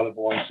business. Now that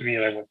belongs to me,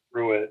 and I went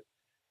through it.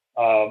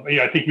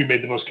 I think we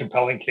made the most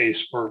compelling case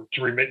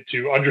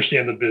to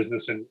understand the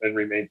business and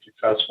remain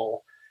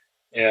successful.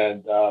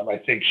 And I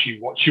think she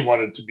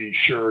wanted to be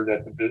sure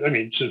that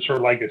since her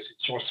legacy,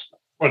 she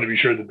wanted to be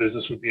sure the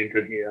business would be in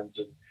good hands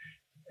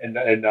and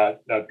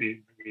not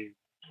be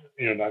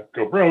not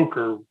go broke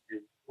or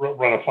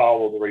run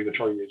afoul of the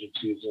regulatory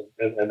agencies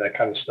and that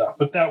kind of stuff.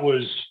 But that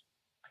was,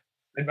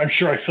 I'm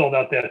sure I filled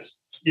out that.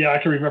 Yeah, I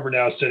can remember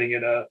now sitting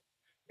in a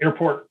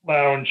airport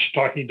lounge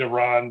talking to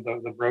Ron,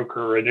 the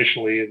broker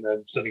initially, and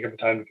then setting up a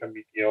time to come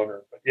meet the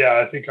owner. But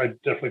yeah, I think I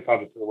definitely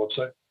found it through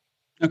the website.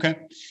 Okay.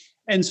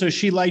 And so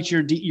she liked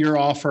your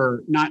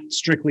offer, not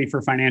strictly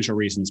for financial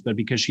reasons, but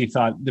because she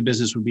thought the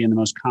business would be in the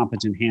most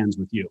competent hands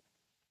with you.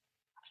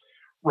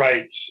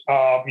 Right.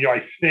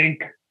 I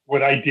think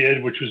what I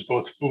did, which was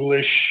both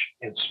foolish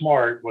and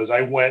smart, was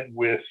I went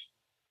with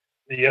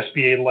the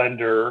SBA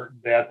lender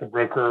that the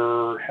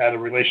broker had a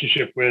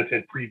relationship with,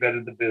 had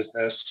pre-vetted the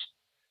business.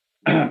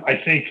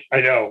 I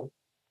know,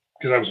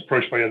 because I was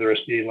approached by other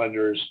SBA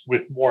lenders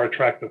with more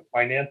attractive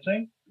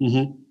financing,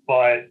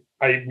 but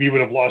we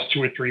would have lost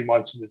 2 or 3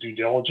 months in the due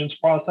diligence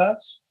process.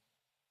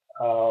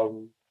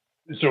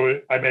 So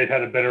I may have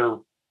had a better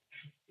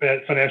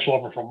financial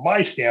offer from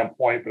my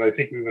standpoint, but I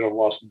think we would have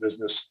lost the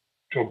business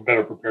to a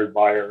better prepared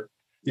buyer.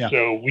 Yeah.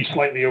 So we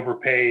slightly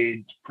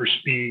overpaid for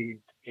speed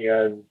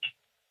and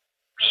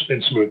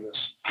smoothness.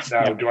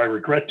 Now, do I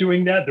regret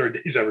doing that? There are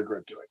days I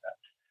regret doing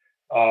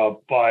that.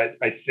 But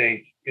I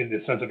think in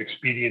the sense of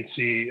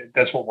expediency,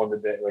 that's what won the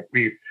day. Like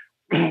we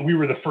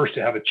were the first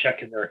to have a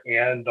check in their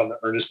hand on the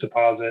earnest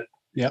deposit.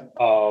 Yep.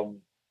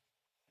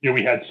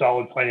 We had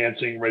solid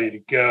financing ready to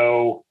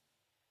go.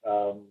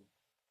 So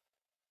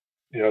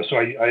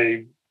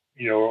I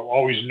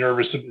always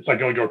nervous. It's like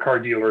going to a car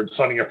dealer and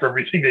signing up for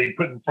everything they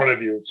put in front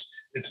of you.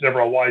 It's never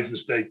a wise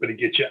mistake, but it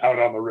gets you out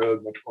on the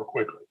road much more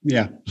quickly.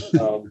 Yeah.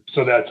 So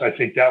I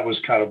think that was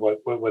kind of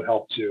what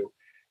helped too.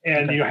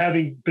 And,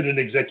 having been an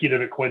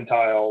executive at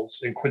Quintiles,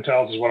 and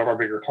Quintiles is one of our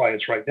bigger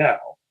clients right now,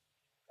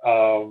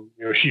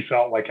 she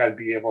felt like I'd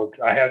be able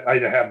to, I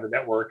have the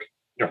network.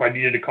 If I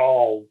needed to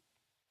call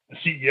the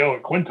CEO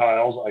at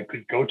Quintiles, I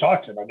could go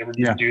talk to him. I never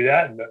need to do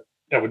that. And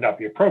that would not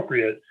be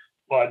appropriate,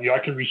 but, I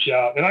can reach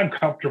out and I'm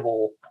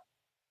comfortable.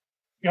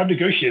 I've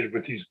negotiated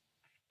with these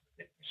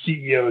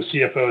CEOs,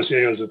 CFOs,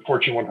 CEOs of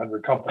Fortune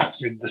 100 companies.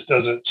 I mean,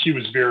 she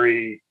was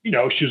very,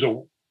 she was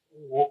a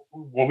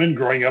woman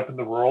growing up in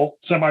the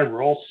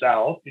semi-rural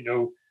South,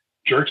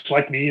 jerks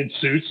like me in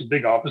suits and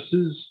big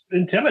offices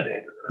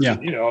intimidated her. Yeah.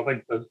 I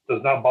think that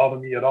does not bother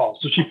me at all.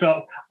 So she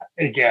felt,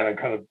 again, I'm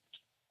kind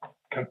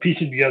of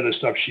piecing together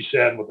stuff she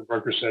said and what the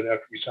broker said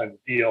after we signed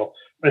the deal.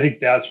 I think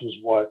that was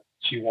what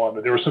she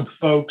wanted. There were some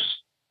folks.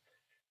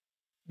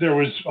 There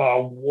was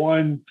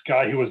one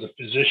guy who was a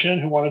physician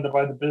who wanted to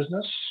buy the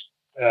business.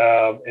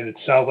 And it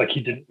sounds like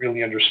he didn't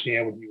really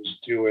understand what he was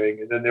doing.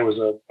 And then there was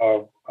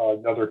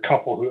another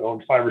couple who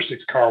owned 5 or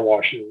 6 car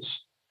washes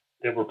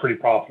that were pretty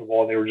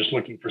profitable, and they were just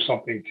looking for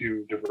something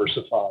to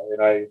diversify.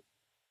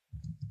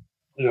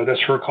 And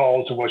that's her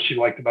call to what she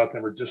liked about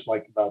them or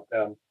disliked about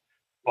them.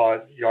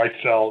 But I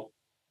felt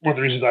one of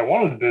the reasons I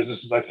wanted the business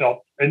is I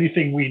felt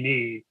anything we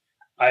need,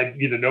 I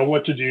either know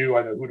what to do,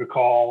 I know who to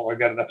call, or I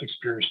got enough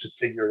experience to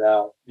figure it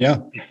out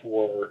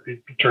before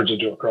it turns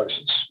into a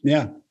crisis.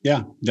 Yeah.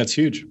 Yeah. That's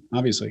huge.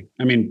 Obviously.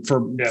 I mean,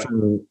 for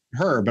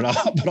her,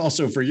 but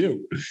also for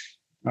you.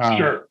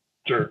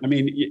 Sure. I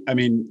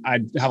mean,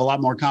 I'd have a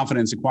lot more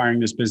confidence acquiring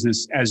this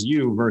business as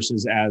you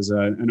versus as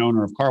an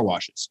owner of car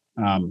washes.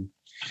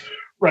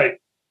 Right.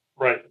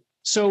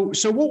 So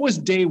what was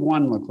day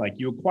one look like?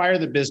 You acquire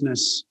the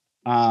business,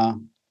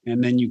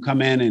 and then you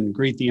come in and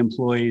greet the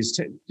employees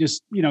to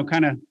just,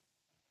 kind of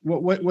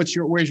where's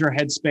your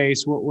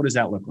headspace? What does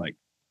that look like?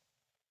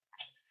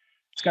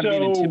 It's got to be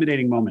an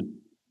intimidating moment.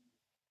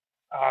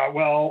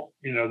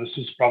 This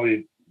is probably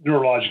a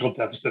neurological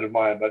deficit of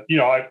mine, but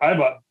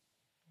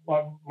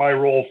my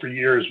role for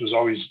years was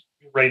always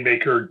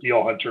rainmaker,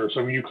 deal hunter.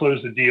 So when you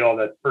close the deal,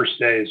 that first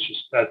day is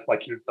just, that's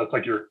like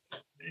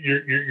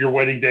your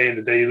wedding day and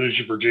the day you lose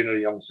your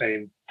virginity on the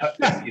same,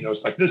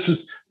 it's like, this is,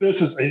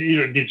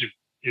 need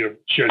to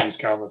share these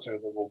comments in a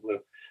little blue,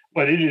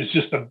 but it is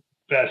just the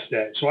best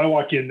day. So I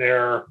walk in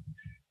there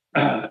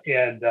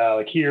and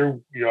here,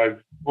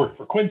 I've worked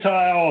for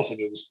Quintiles. I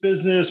know this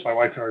business. My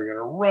wife and I are going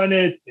to run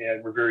it,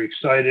 and we're very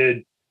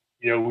excited.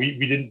 We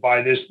didn't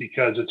buy this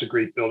because it's a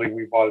great building.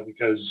 We bought it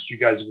because you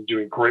guys have been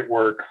doing great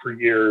work for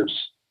years.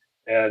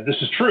 And this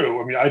is true.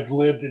 I mean, I've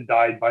lived and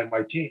died by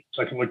my team.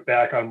 So I can look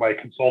back on my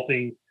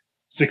consulting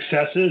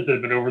successes that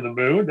have been over the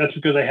moon. That's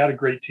because I had a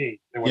great team.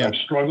 And when I've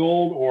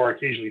struggled or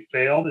occasionally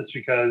failed, it's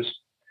because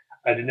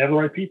I didn't have the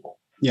right people.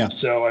 Yeah.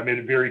 So I made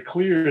it very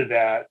clear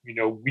that,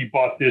 we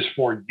bought this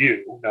for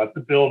you, not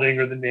the building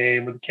or the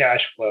name or the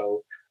cash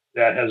flow.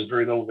 That has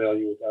very little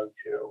value without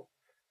you.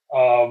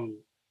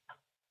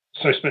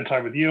 So I spent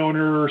time with the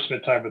owner,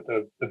 spent time with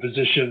the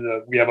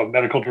physician. We have a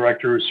medical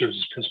director who serves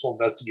as principal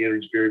investigator.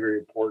 He's very, very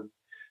important.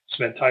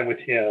 Spent time with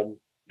him,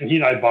 and he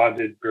and I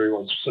bonded very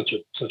well. He's such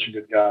a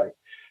good guy.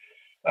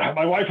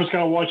 My wife was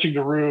kind of watching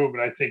the room,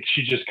 and I think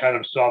she just kind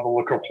of saw the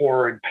look of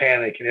horror and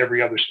panic in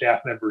every other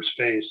staff member's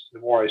face. The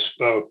more I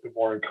spoke, the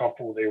more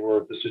uncomfortable they were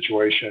with the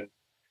situation.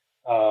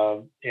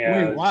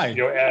 And why?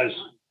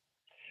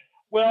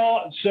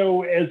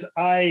 So as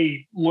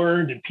I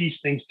learned and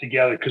pieced things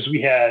together, because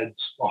we had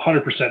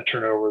 100%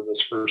 turnover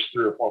those first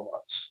 3 or 4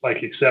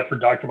 months, except for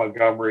Dr.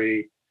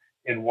 Montgomery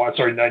and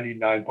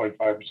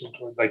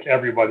 99.5%, like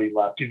everybody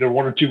left. Either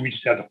 1 or 2 we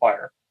just had to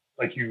fire.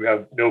 Like you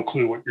have no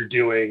clue what you're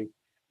doing,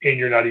 and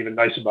you're not even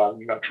nice about it.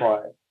 You're not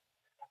trying.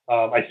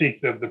 I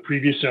think the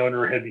previous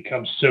owner had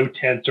become so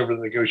tense over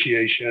the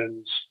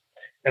negotiations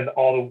and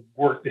all the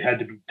work that had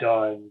to be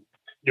done,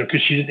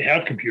 because she didn't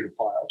have computer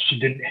files. She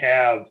didn't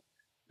have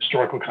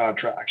historical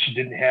contracts. She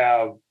didn't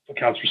have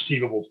accounts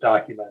receivables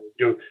documented.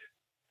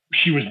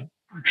 She was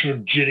sort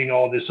of jitting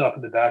all this up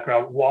in the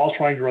background while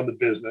trying to run the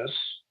business.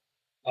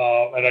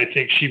 And I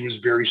think she was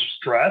very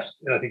stressed.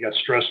 And I think that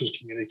stress was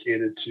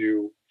communicated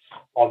to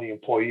all the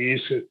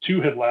employees.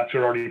 2 had left,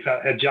 had already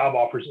had job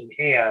offers in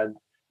hand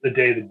the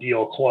day the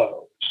deal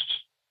closed.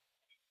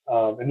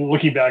 And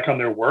looking back on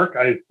their work,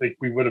 I think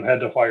we would have had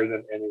to fire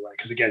them anyway.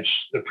 Because again,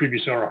 the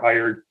previous owner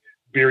hired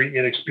very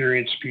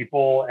inexperienced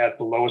people at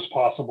the lowest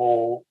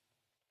possible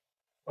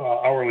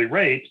hourly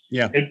rate,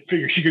 and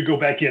figure she could go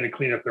back in and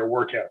clean up their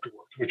work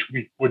afterwards, which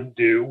we couldn't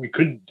do. We've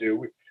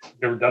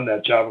never done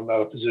that job. I'm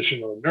not a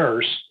physician or a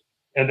nurse,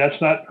 and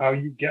that's not how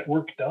you get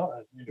work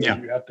done.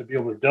 You have to be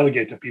able to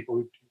delegate to people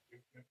who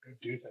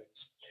do things.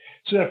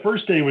 So that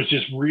first day was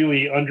just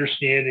really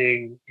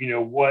understanding,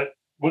 what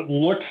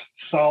looked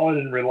solid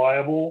and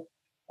reliable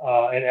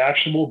and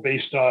actionable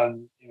based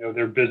on,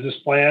 their business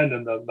plan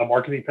and the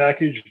marketing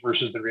package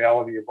versus the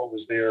reality of what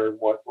was there and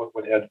what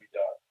had to be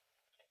done.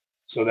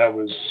 So that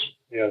was,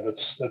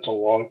 that's a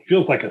long,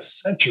 feels like a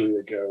century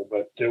ago,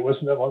 but it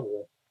wasn't that long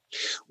ago.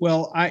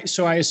 Well,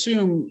 I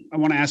assume I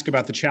want to ask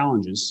about the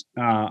challenges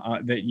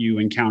that you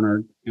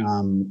encountered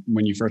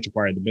when you first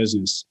acquired the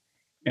business.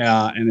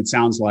 And it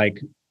sounds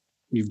like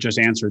you've just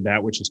answered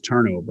that, which is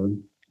turnover.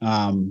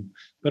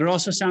 But it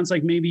also sounds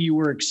like maybe you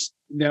were,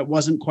 that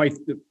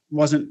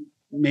wasn't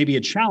maybe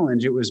a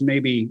challenge. It was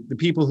maybe the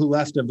people who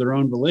left of their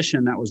own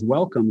volition that was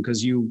welcome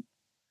because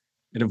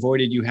it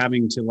avoided you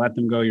having to let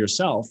them go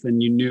yourself.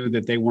 And you knew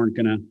that they weren't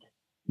going to,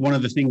 one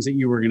of the things that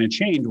you were going to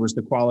change was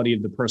the quality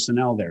of the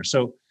personnel there.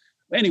 So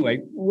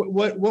anyway,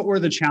 what were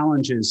the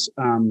challenges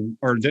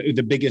or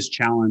the biggest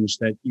challenge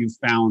that you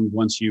found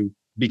once you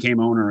became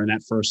owner in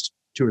that first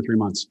 2 or 3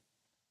 months?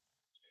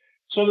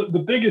 So the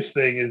biggest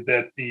thing is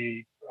that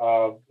the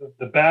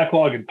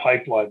backlog and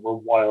pipeline were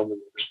wildly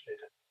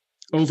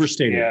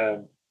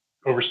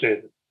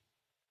overstated,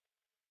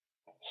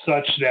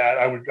 such that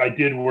I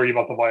did worry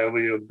about the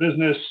viability of the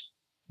business,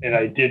 and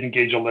I did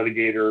engage a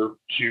litigator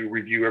to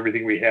review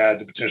everything we had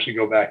to potentially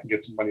go back and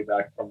get some money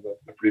back from the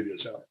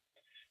previous owner.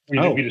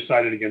 We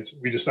decided against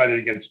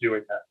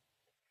doing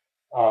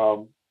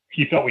that.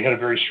 He felt we had a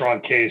very strong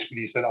case, but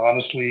he said,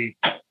 honestly,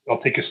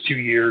 it'll take us 2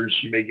 years.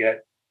 You may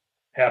get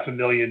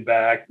 $500,000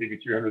 back, maybe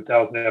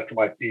 $300,000 after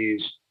my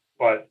fees,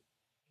 but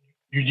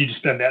you need to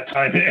spend that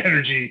time and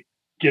energy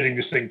getting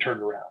this thing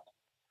turned around.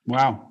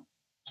 Wow.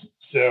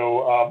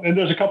 So, and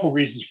there's a couple of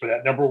reasons for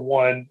that. Number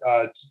one,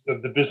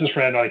 the business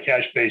ran on a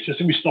cash basis,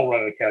 and we still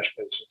run on a cash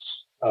basis.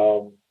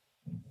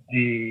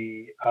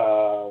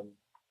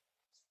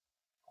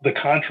 The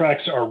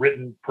contracts are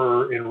written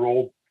per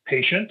enrolled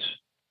patient,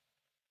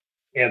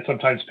 and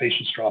sometimes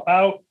patients drop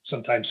out,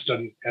 sometimes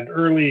studies end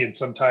early, and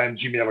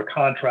sometimes you may have a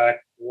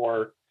contract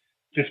for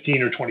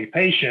 15 or 20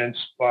 patients,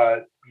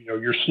 but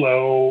you're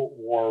slow,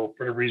 or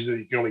for the reason that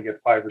you can only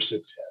get 5 or 6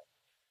 in.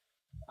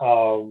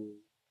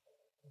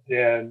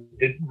 Then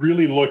it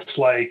really looks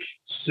like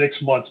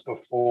 6 months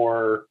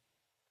before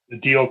the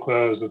deal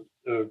closed,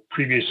 the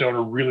previous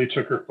owner really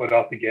took her foot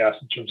off the gas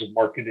in terms of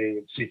marketing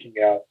and seeking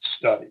out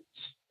studies,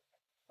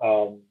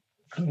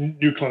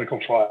 new clinical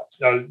trials.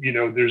 Now,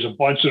 there's a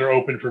bunch that are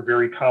open for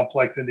very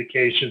complex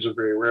indications or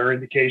very rare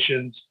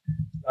indications.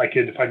 I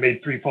could, if I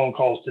made 3 phone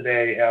calls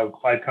today, have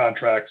 5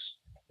 contracts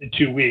in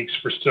 2 weeks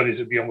for studies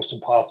that'd be almost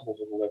impossible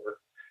to deliver.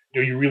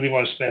 You really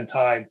want to spend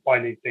time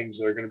finding things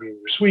that are going to be in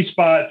your sweet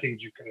spot,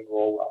 things you can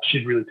enroll well.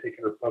 She'd really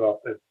taken her foot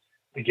off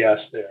the gas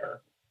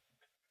there.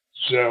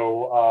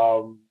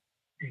 So,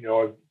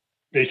 I've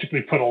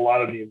basically put a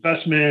lot of the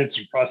investments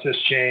and process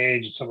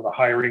change and some of the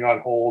hiring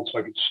on hold so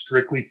I could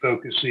strictly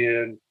focus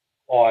in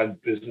on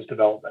business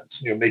development,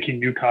 making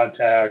new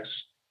contacts,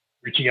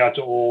 reaching out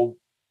to old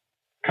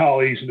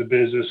colleagues in the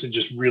business, and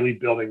just really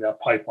building that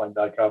pipeline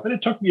back up. And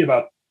it took me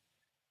about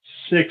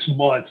 6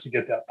 months to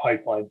get that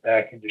pipeline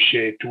back into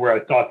shape to where I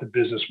thought the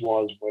business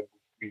was when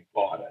we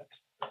bought it.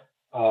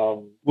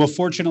 Well,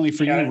 fortunately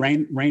for you,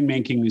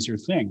 rainmaking is your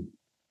thing.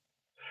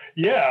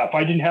 Yeah, if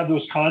I didn't have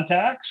those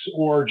contacts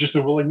or just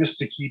the willingness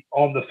to keep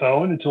on the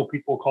phone until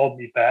people called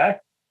me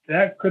back,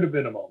 that could have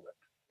been a moment.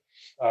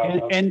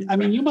 And I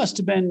mean, you must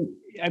have been,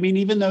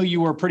 even though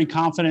you were pretty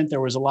confident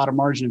there was a lot of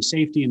margin of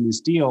safety in this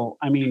deal,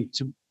 I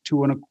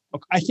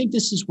think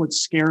this is what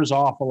scares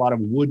off a lot of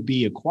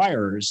would-be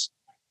acquirers,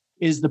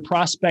 is the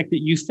prospect that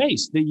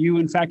you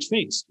in fact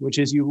faced, which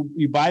is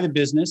you buy the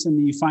business and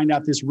then you find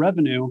out this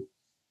revenue,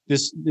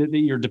 that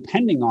you're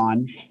depending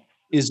on,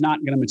 is not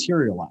going to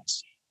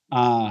materialize.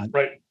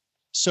 Right.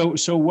 So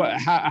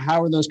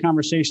how are those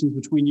conversations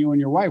between you and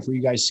your wife? Were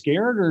you guys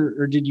scared,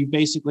 or did you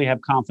basically have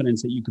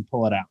confidence that you could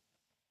pull it out?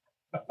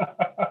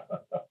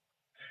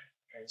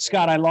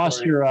 Scott, I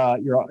lost your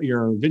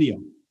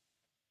video.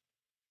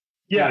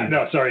 Yeah,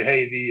 no, sorry.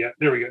 Hey,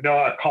 there we go. No,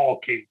 a call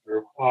came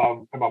through.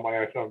 I'm on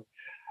my iPhone.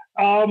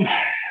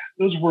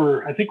 Those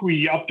were, I think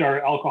we upped our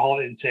alcohol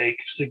intake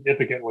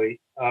significantly.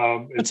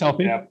 That's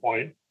helping. At that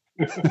point.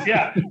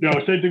 Yeah, no,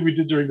 same thing we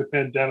did during the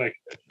pandemic.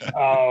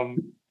 I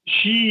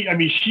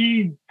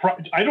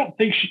don't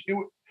think it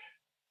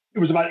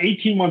was about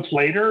 18 months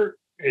later,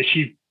 as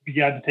she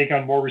began to take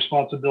on more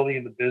responsibility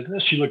in the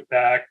business, she looked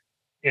back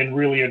and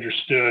really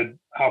understood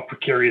how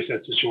precarious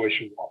that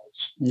situation was.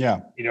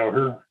 Yeah.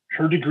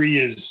 Her degree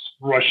is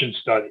Russian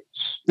studies.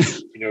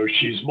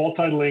 She's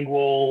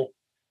multilingual.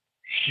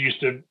 She used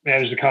to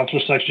manage the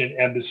consular section in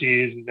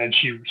embassies, and then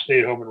she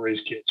stayed home and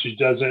raised kids. She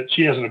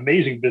has an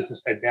amazing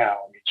business head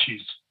now.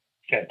 She's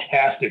a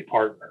fantastic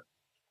partner.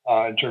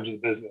 in terms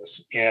of the business.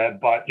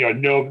 But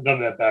none of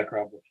that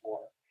background before.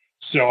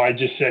 So I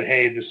just said,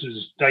 hey, this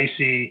is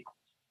dicey.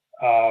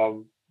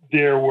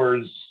 There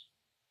was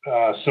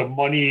some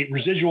money,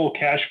 residual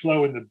cash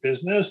flow in the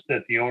business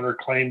that the owner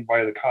claimed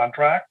by the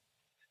contract.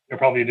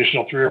 Probably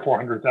additional $300,000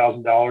 or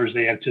 $400,000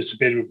 they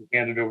anticipated would be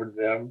handed over to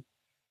them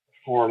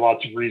for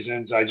lots of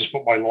reasons. I just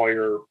put my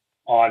lawyer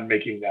on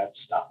making that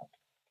stop.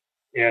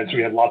 And so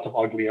we had lots of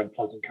ugly,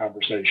 unpleasant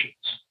conversations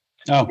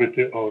with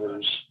the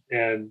owners.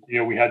 And,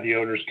 we had the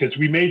owners because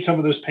we made some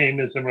of those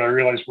payments. And when I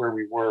realized where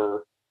we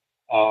were,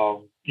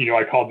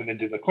 I called them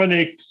into the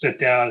clinic, sit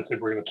down and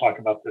said, we're going to talk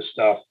about this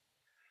stuff.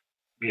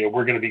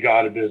 We're going to be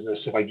out of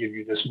business if I give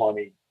you this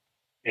money.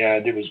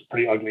 And it was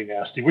pretty ugly,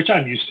 nasty, which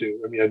I'm used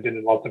to. I mean, I've been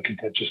in lots of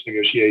contentious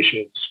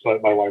negotiations,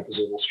 but my wife was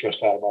a little stressed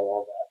out about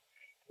all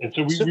that. And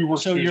so we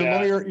worked through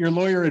that. Your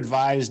lawyer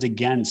advised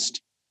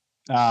against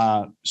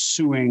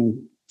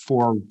suing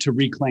to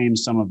reclaim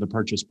some of the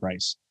purchase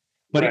price.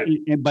 But right.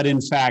 But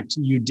in fact,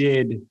 you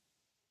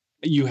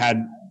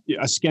had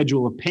a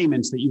schedule of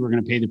payments that you were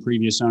going to pay the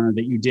previous owner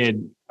that you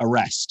did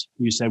arrest.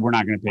 You said, we're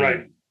not going to pay. Right.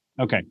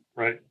 You. Okay.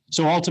 Right.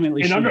 So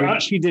ultimately,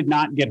 she did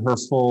not get her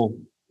full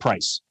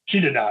price. She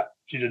did not.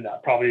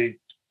 Probably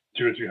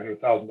 $200,000 or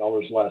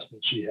 $300,000 less than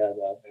she had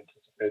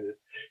anticipated.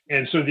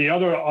 And so the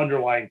other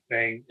underlying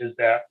thing is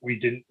that we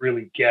didn't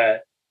really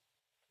get,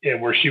 and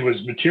where she was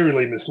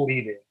materially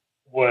misleading,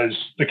 was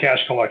the cash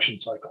collection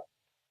cycle.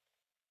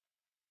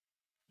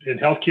 In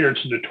healthcare,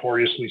 it's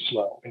notoriously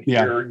slow, and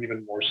here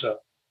even more so.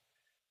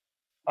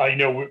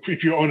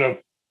 If you own a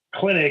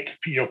clinic,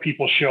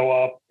 people show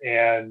up,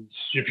 and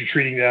if you're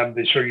treating them,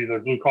 they show you their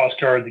Blue Cross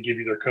card, they give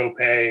you their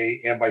copay,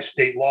 and by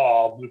state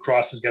law, Blue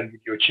Cross has got to give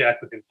you a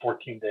check within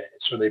 14 days,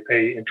 so they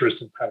pay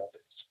interest and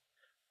penalties.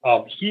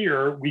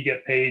 Here, we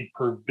get paid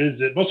per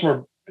visit. Most of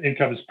our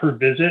income is per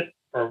visit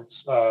for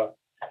a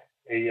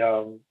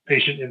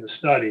patient in the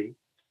study.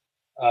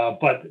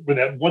 But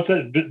once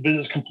that visit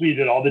is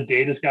completed, all the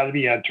data's got to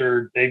be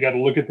entered. They've got to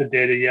look at the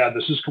data. Yeah,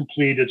 this is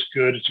complete. It's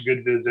good. It's a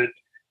good visit.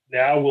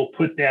 Now we'll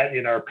put that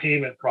in our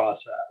payment process.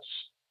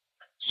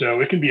 So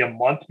it can be a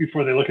month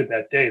before they look at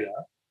that data.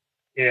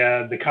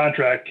 And the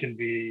contract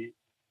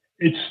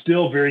it's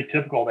still very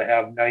typical to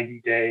have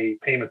 90-day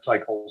payment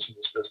cycles in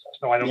this business.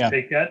 No, I don't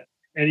take that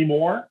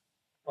anymore.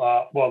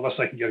 Well, unless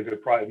I can get a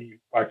good price,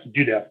 I can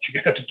do that, but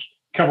you have to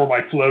cover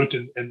my float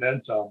and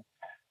then some.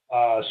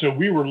 So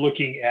we were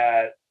looking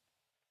at,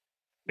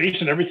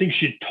 based on everything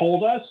she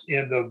told us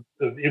and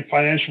the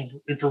financial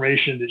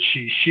information that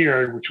she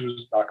shared, which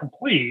was not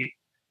complete,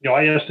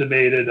 I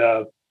estimated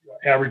an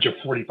average of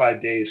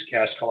 45 days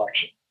cash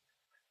collection.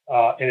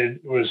 And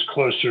it was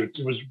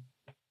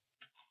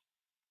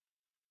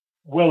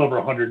well over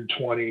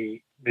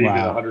 120, maybe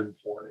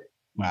 140.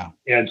 Wow.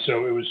 And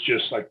so it was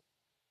just like,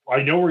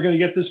 I know we're going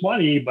to get this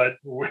money, but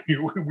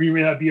we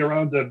may not be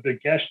around to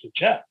cash the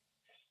check.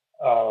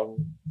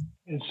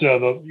 And so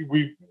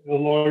the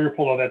lawyer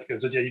pulled all that together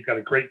and said, yeah, you've got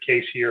a great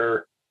case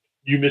here.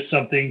 You missed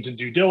some things in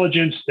due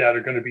diligence that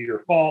are going to be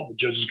your fault. The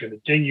judge is going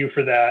to ding you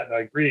for that. And I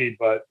agreed,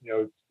 but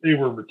they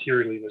were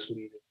materially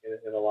misleading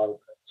in a lot of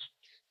things.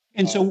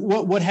 And so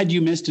what had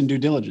you missed in due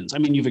diligence? I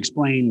mean, you've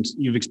explained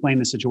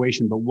the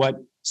situation, but what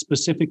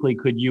specifically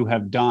could you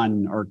have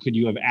done, or could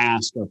you have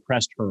asked or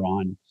pressed her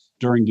on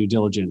during due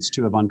diligence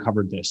to have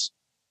uncovered this?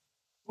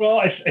 Well,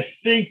 I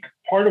think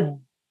part of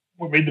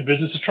what made the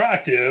business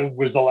attractive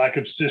was the lack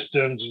of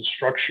systems and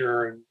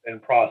structure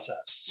and process.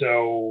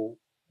 So,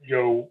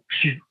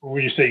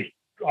 when you say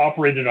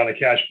operated on a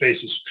cash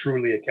basis,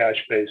 truly a cash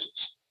basis,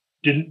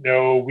 didn't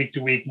know week to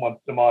week, month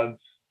to month,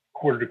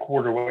 quarter to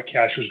quarter what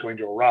cash was going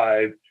to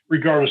arrive,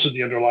 regardless of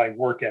the underlying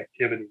work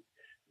activity.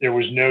 There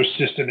was no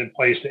system in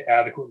place to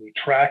adequately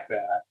track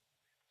that.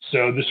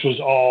 So this was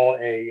all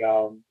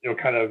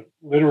kind of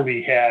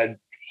literally had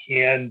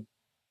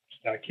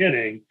not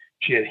kidding,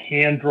 she had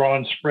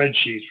hand-drawn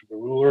spreadsheets with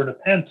a ruler and a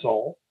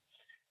pencil,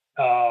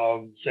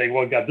 saying,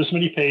 well, I've got this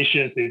many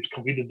patients, they've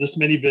completed this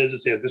many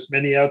visits, they have this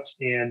many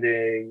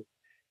outstanding,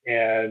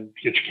 and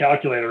get your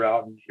calculator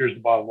out, and here's the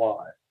bottom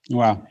line.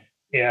 Wow.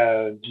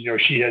 And,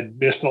 she had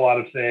missed a lot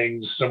of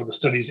things. Some of the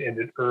studies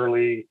ended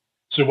early.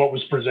 So what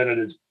was presented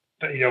is,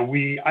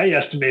 I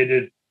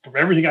estimated from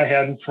everything I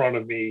had in front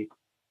of me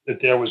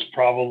that there was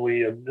probably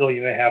 $1.5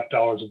 million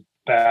of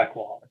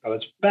backlog. Now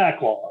that's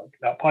backlog,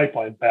 not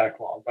pipeline,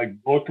 backlog, like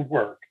booked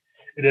work.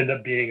 It ended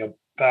up being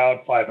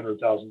about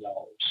 $500,000.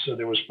 So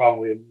there was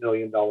probably $1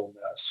 million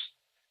mess.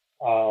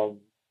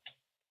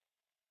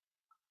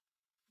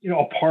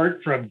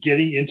 Apart from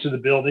getting into the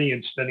building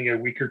and spending a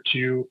week or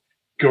two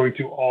going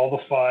through all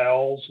the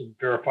files and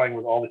verifying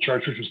with all the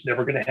charts, which was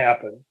never going to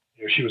happen.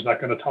 She was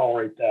not going to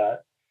tolerate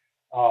that.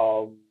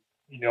 I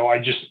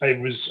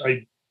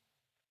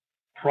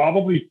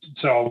probably,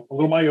 so a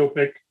little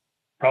myopic,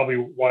 probably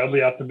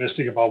wildly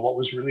optimistic about what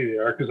was really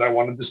there because I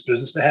wanted this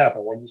business to happen.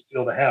 I wanted this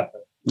deal to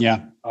happen.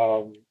 Yeah.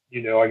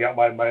 I got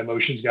my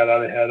emotions got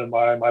out ahead of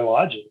my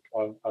logic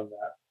on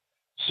that.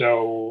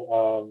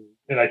 So,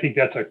 and I think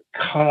that's a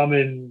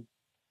common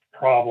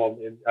problem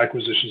in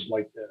acquisitions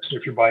like this.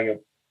 If you're buying a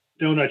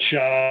donut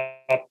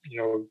shop,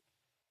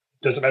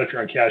 doesn't matter if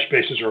you're on cash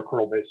basis or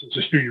accrual basis.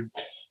 Just your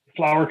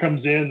flour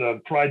comes in,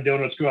 the fried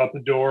donuts go out the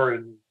door,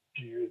 and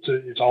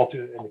it's all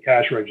in the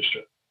cash register.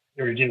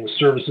 You're dealing with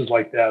services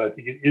like that. I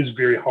think it is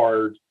very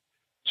hard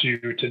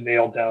to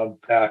nail down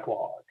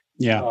backlog.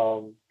 Yeah.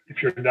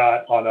 If you're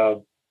not on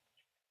a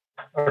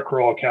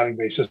accrual accounting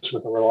basis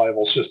with a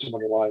reliable system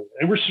underlying it.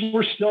 And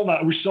we're still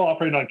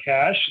operating on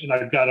cash, and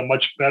I've got a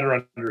much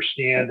better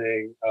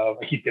understanding of,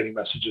 I keep getting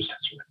messages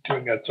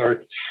doing that,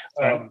 sorry.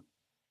 I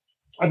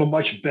have a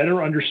much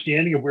better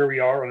understanding of where we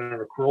are on an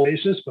accrual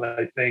basis, but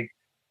I think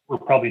we're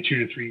probably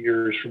 2 to 3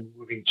 years from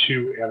moving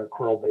to an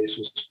accrual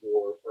basis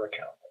for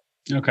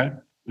accounting.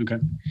 Okay.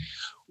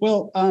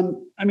 Well,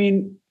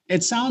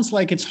 it sounds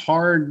like it's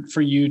hard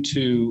for you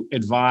to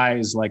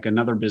advise like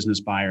another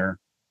business buyer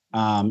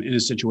in a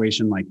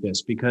situation like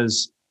this,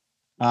 because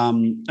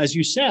as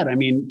you said,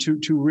 to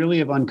really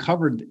have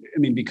uncovered,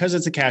 because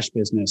it's a cash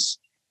business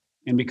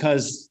and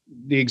because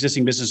the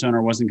existing business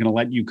owner wasn't going to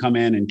let you come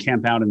in and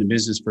camp out in the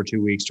business for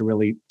 2 weeks to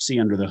really see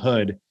under the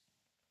hood,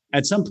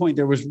 at some point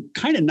there was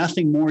kind of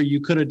nothing more you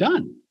could have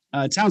done.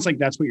 It sounds like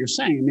that's what you're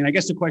saying. I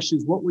guess the question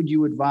is, what would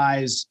you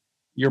advise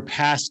your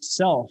past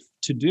self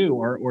to do,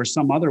 or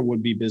some other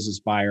would-be business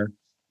buyer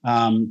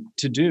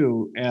to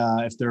do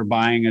if they're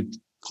buying a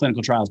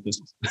clinical trials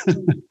business?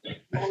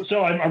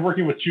 So I'm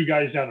working with 2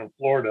 guys down in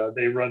Florida.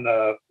 They run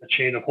a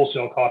chain of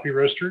wholesale coffee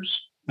roasters.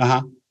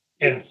 Uh-huh.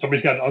 And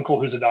somebody's got an uncle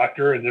who's a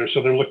doctor, and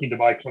they're looking to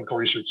buy clinical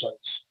research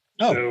sites.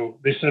 Oh. So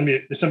they send me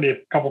a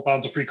couple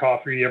pounds of free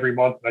coffee every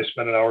month, and I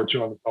spend an hour or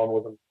 2 on the phone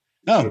with them.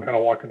 Oh. Kind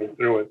of walking them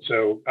through it.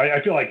 So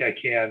I feel like I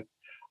can.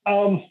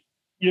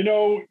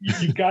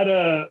 You've got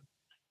to.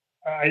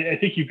 I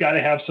think you've got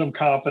to have some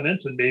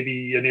confidence, and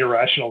maybe an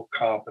irrational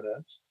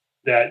confidence,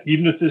 that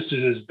even if this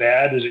is as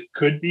bad as it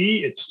could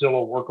be, it's still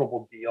a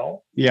workable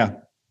deal. Yeah.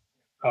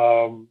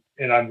 And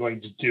I'm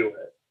going to do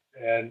it.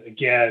 And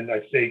again,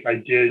 I think I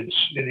did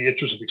in the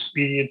interest of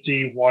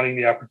expediency, wanting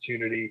the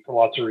opportunity for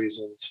lots of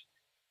reasons,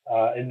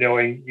 and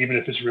knowing even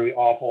if it's really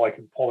awful, I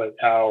can pull it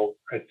out.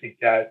 I think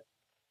that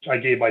I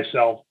gave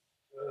myself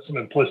some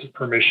implicit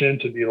permission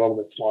to be a little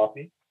bit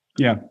sloppy.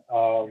 Yeah.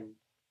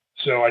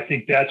 So I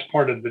think that's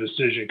part of the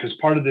decision, because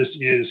part of this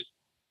is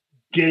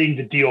getting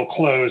the deal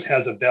closed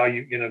has a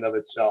value in and of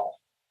itself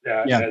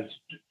that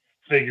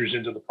figures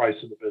into the price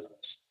of the business.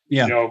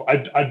 Yeah.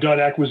 I've done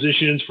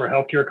acquisitions for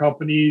healthcare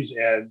companies,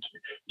 and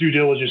due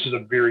diligence is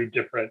a very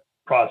different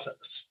process.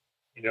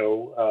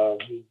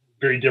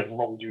 Very different from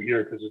what we do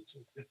here because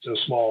it's so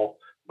small.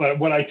 But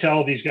what I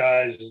tell these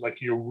guys is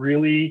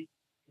really,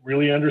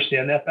 really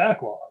understand that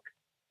backlog.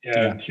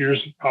 And here's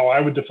how I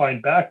would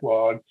define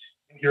backlog.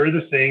 And here are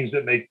the things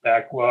that make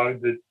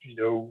backlog that,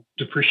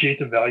 depreciate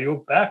the value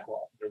of backlog.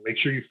 Make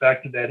sure you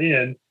factor that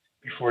in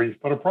before you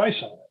put a price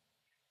on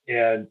it.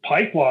 And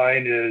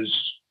pipeline is,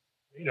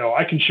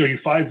 I can show you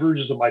 5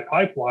 versions of my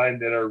pipeline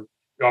that are,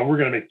 we're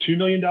going to make $2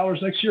 million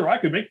next year. I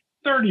could make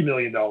 $30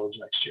 million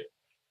next year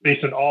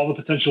based on all the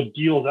potential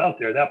deals out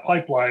there. That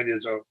pipeline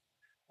is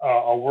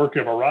a work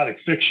of erotic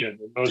fiction.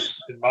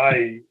 In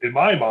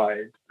my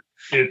mind,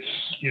 it's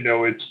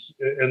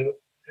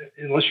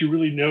unless you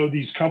really know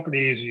these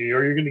companies,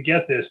 you're going to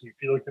get this, and you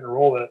feel like you can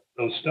enroll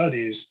those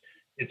studies,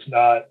 it's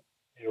not,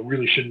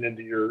 really shouldn't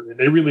into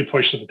they really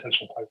push the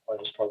potential pipeline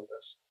as part of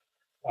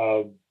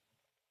this.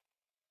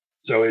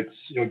 So it's,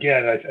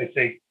 again, I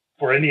think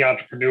for any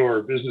entrepreneur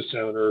or business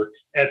owner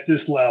at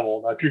this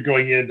level, now if you're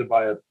going in to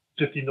buy a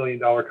 $50 million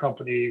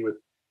company with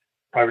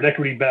private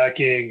equity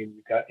backing and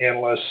you've got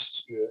analysts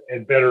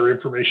and better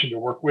information to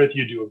work with,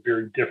 you do a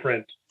very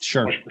different,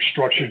 much more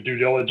structured due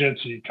diligence.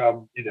 You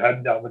would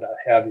not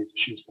have these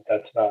issues, but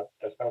that's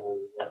not where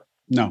we are.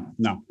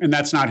 No. And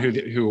that's not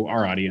who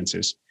our audience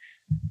is.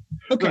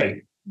 Okay.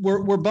 Right.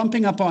 We're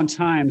bumping up on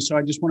time. So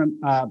I just want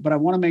to, but I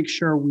want to make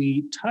sure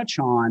we touch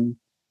on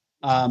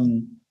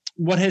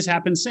what has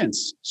happened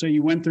since. So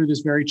you went through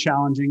this very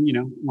challenging,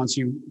 once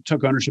you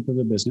took ownership of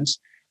the business,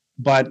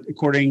 but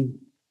according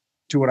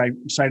to what I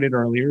cited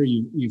earlier,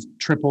 you've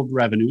tripled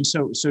revenue.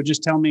 So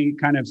just tell me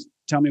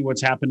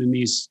what's happened in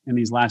these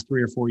last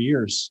 3 or 4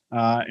 years,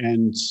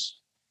 and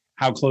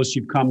how close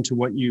you've come to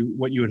what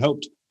you had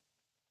hoped.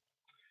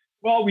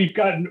 Well, we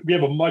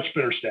have a much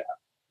better staff.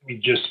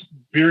 Just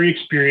very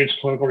experienced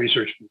clinical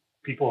research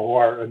people who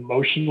are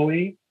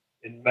emotionally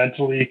and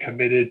mentally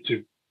committed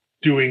to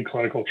doing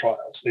clinical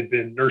trials. They've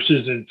been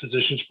nurses in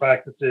physicians'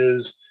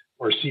 practices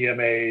or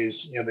CMAs,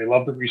 they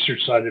love the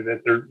research side of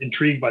it. They're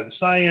intrigued by the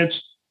science,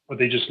 but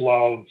they just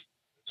love.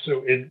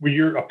 So when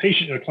you're a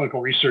patient in a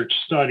clinical research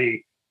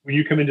study, when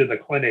you come into the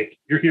clinic,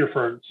 you're here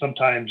for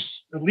sometimes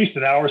at least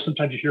an hour,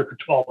 sometimes you're here for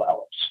 12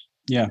 hours.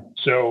 Yeah.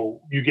 So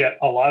you get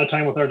a lot of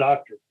time with our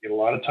doctor, you get a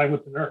lot of time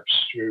with the nurse.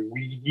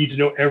 We need to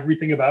know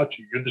everything about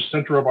you. You're the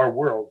center of our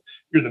world.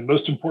 You're the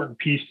most important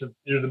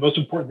you're the most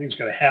important thing that's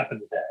going to happen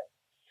today.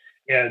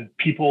 And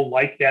people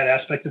like that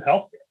aspect of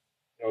healthcare.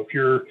 If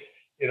you're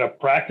in a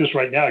practice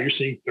right now, you're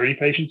seeing 30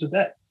 patients a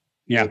day.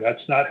 Yeah.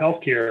 That's not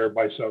healthcare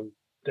by some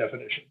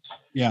definitions.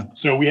 Yeah.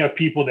 So we have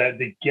people that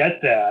they get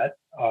that,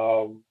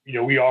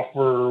 We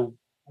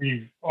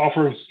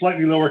offer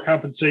slightly lower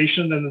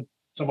compensation than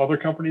some other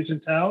companies in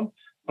town,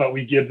 but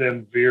we give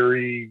them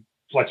very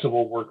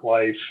flexible work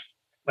life.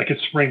 Like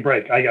it's spring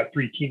break. I got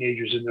 3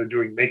 teenagers in there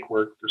doing make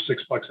work for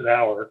 $6 an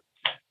hour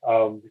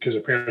because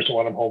their parents don't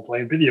want them home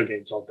playing video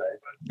games all day.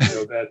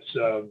 But that's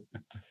so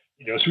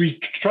we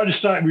try to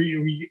start.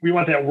 We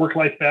want that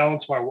work-life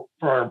balance for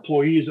our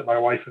employees that my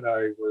wife and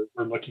I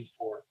were looking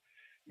for.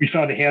 We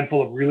found a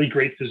handful of really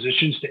great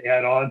physicians to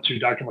add on to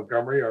Dr.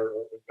 Montgomery, our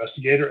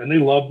investigator, and they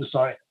love the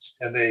science.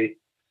 And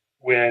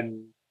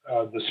when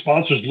the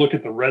sponsors look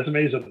at the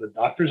resumes of the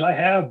doctors I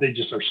have, they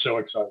just are so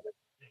excited.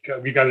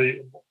 We got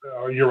a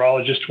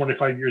urologist,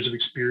 25 years of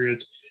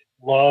experience,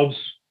 loves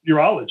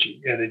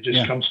urology, and it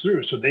just comes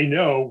through. So they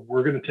know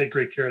we're going to take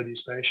great care of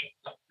these patients.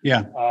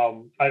 Yeah.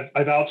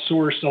 I've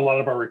outsourced a lot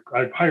of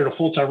I've hired a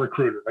full-time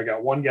recruiter. I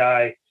got one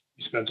guy.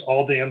 He spends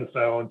all day on the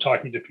phone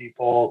talking to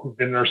people who've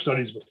been in our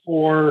studies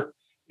before,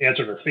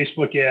 answered our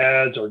Facebook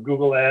ads or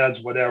Google ads,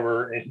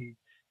 whatever, and he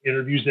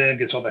interviews them,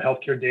 gets all the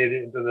healthcare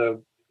data into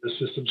the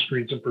system,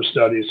 screens them for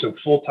studies. So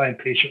full-time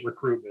patient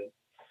recruitment.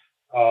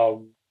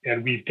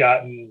 And we've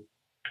gotten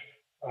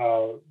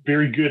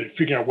very good at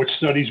figuring out which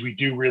studies we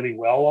do really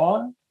well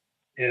on.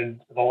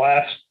 And the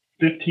last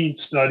 15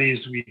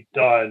 studies we've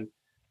done,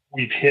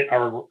 we've hit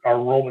our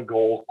enrollment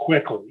goal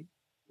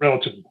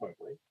relatively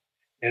quickly.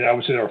 And I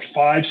would say there are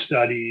 5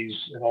 studies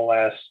in the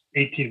last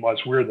 18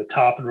 months. We're the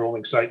top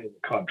enrolling site in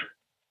the country.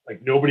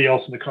 Like nobody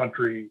else in the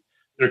country.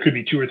 There could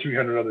be 200 or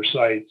 300 other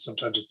sites.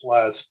 Sometimes it's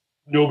less.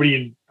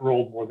 Nobody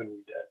enrolled more than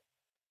we did.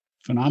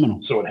 Phenomenal.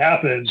 So what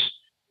happens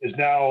is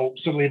now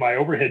suddenly my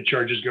overhead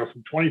charges go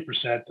from 20%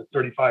 to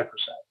 35%.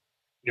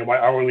 My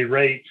hourly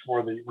rate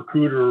for the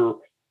recruiter,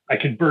 I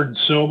can burden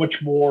so much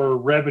more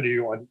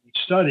revenue on each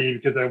study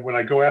because when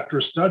I go after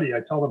a study,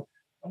 I tell them,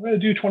 I'm going to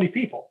do 20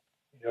 people.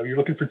 You're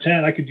looking for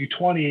 10, I could do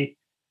 20.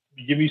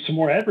 You give me some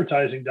more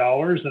advertising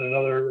dollars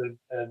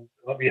and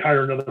let me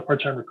hire another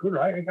part-time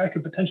recruiter. I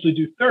could potentially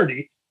do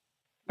 30,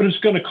 but it's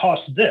going to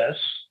cost this.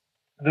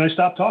 And then I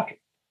stop talking.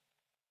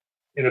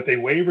 And if they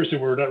waiver, said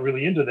we're not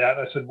really into that,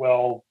 I said,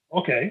 well,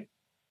 okay,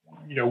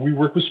 we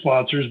work with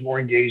sponsors more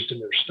engaged in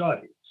their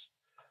studies.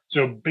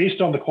 So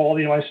based on the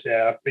quality of my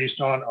staff,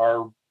 based on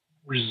our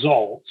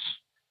results,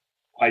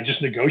 I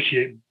just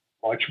negotiate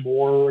much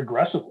more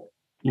aggressively.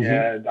 Mm-hmm.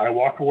 And I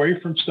walk away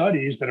from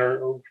studies that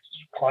are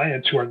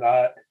clients who are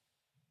not,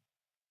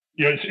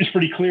 it's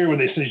pretty clear when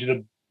they send you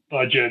the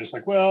budget. It's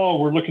like, well,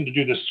 we're looking to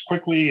do this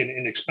quickly and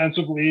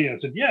inexpensively. And I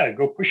said, yeah,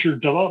 go push your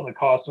development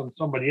costs on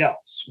somebody else.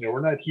 We're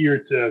not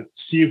here to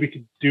see if we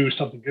can do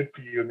something good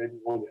for you and maybe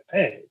we'll get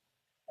paid.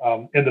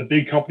 And the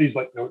big companies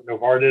like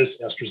Novartis,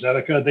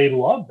 AstraZeneca, they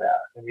love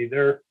that. I mean,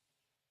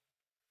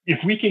 if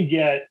we can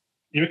get,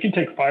 it can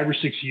take 5 or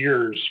 6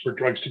 years for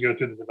drugs to go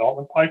through the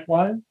development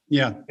pipeline.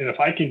 Yeah. And if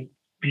I can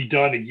be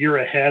done a year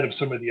ahead of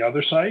some of the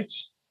other sites,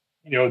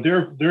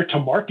 they're to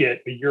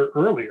market a year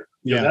earlier.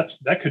 Yeah.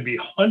 That could be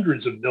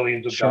hundreds of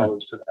millions of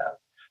dollars to that.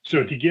 So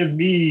if you give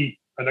me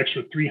an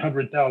extra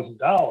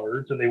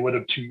 $300,000 than they would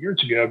have 2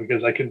 years ago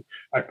because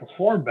I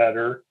perform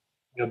better,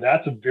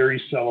 that's a very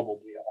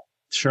sellable deal.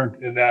 Sure.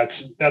 And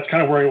that's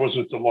kind of where I was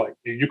with Deloitte.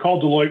 You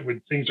call Deloitte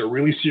when things are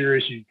really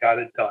serious, you got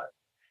it done.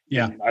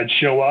 Yeah. And I'd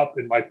show up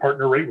and my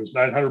partner rate was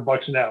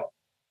 $900 an hour.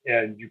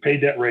 And you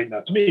paid that rate,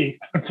 not to me,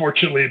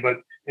 unfortunately, but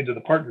into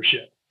the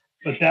partnership.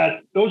 But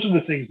those are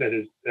the things that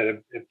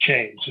have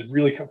changed and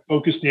really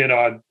focused in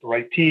on the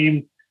right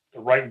team,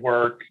 the right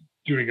work,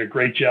 doing a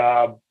great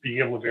job, being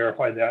able to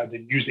verify that, and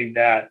then using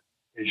that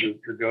as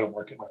your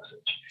go-to-market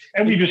message.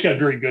 And we just got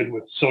very good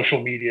with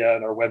social media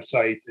and our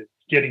website and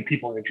getting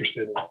people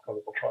interested in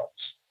clinical trials.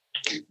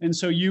 And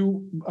so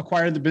you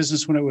acquired the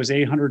business when it was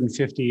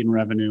 850 in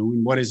revenue.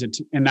 And what is it?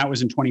 And that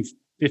was in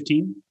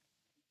 2015?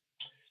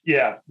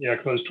 Yeah,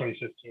 closed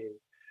 2015.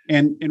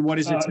 And what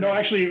is it? No,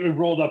 actually, it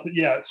rolled up.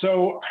 Yeah,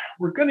 so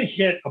we're going to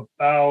hit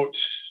about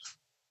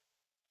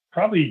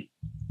probably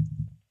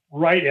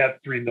right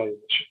at 3 million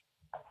this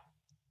year.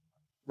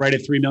 Right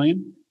at 3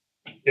 million?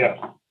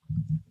 Yeah.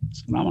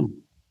 It's phenomenal.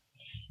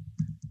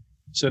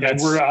 So and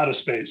we're out of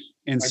space.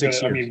 In 6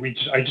 years. I mean,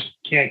 I just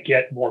can't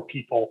get more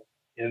people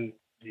in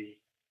the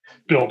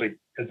building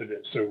as it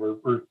is. So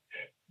we're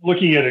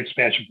looking at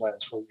expansion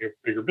plans for a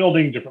bigger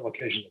building, different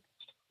locations.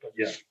 But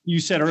yeah. You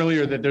said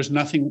earlier that there's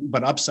nothing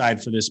but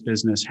upside for this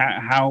business.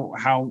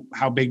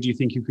 How big do you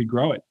think you could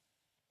grow it?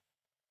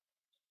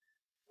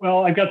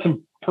 Well, I've got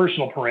some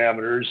personal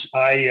parameters.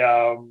 I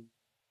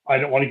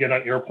don't want to get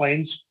on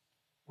airplanes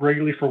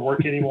regularly for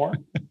work anymore.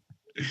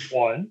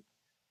 One.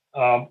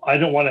 I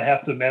don't want to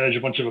have to manage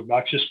a bunch of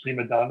obnoxious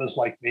prima donnas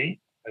like me.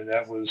 And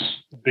that was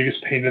the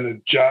biggest pain in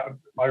the job,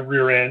 my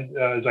rear end,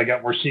 as I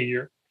got more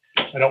senior.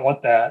 I don't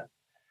want that.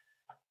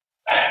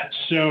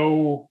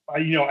 So,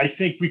 I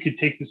think we could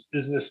take this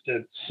business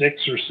to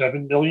 6 or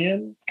 7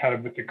 million, kind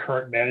of with the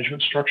current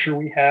management structure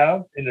we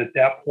have. And at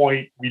that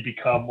point, we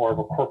become more of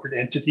a corporate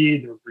entity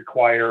that would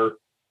require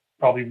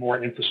probably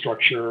more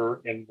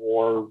infrastructure and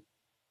more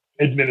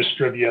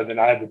administrivia than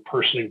I would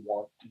personally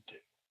want to do.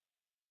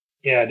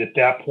 And at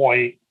that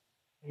point,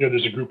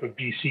 there's a group of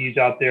VCs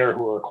out there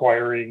who are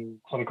acquiring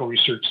clinical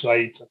research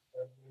sites.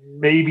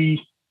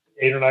 Maybe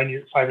 8 or 9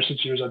 years, 5 or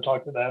 6 years, I've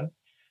talked to them.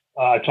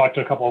 I talked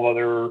to a couple of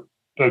other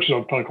folks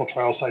on clinical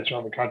trial sites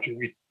around the country.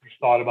 We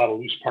thought about a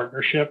loose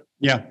partnership.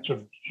 Yeah.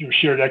 So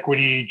shared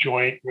equity,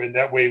 joint, and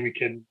that way we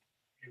can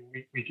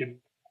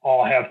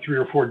all have 3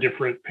 or 4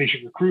 different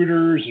patient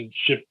recruiters and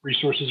shift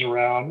resources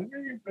around.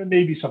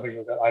 Maybe something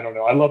like that. I don't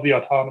know. I love the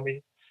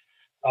autonomy.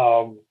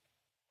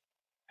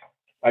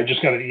 I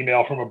just got an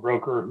email from a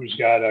broker who's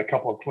got a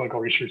couple of clinical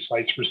research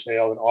sites for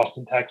sale in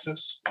Austin, Texas.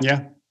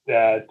 Yeah.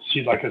 That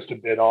she'd like us to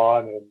bid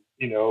on. And,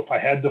 if I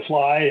had to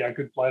fly, I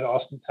could fly to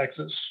Austin,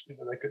 Texas.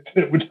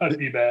 It would not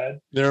be bad.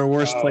 There are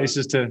worse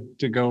places to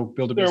go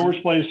build a business. There are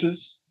worse places.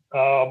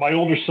 My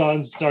older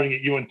son's starting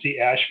at UNC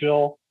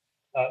Asheville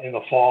in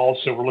the fall.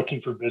 So we're looking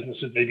for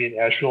businesses maybe in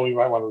Asheville. We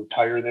might want to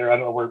retire there. I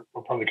don't know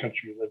what part of the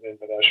country you live in,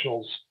 but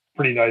Asheville's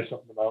pretty nice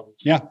up in the mountains.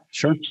 Yeah,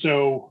 sure.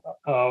 So,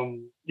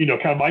 kind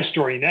of my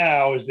story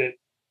now is that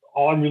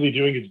all I'm really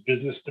doing is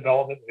business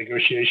development and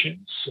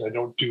negotiations. I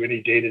don't do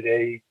any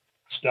day-to-day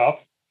stuff.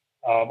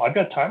 I've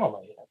got time on my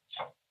hands.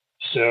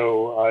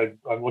 So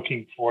I'm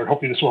looking forward.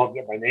 Hopefully this will help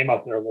get my name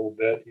out there a little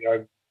bit.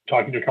 I'm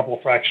talking to a couple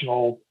of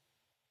fractional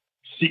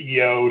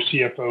CEO,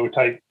 CFO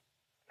type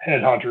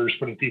headhunters,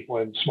 putting people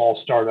in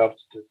small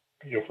startups to,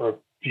 for a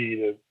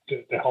fee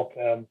to help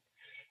them.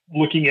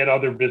 Looking at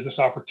other business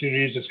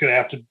opportunities, it's going to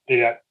have to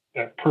be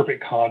that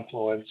perfect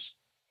confluence.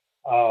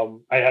 I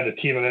had a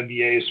team of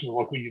MBAs from a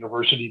local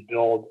university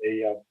build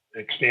an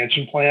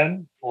expansion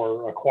plan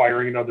for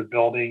acquiring another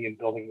building and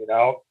building it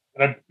out.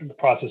 And I'm in the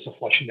process of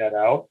fleshing that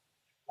out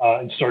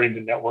and starting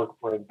to network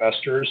for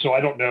investors. So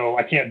I don't know,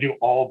 I can't do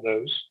all of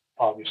those,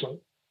 obviously.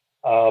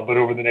 But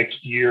over the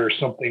next year,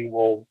 something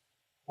will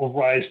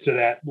rise to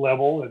that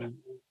level and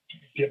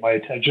get my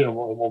attention, and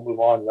we'll move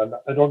on.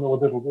 I don't know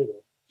what it'll do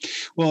though.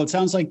 Well, it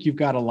sounds like you've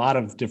got a lot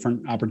of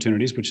different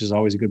opportunities, which is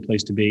always a good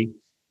place to be.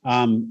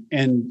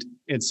 And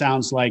it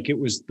sounds like it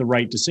was the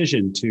right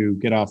decision to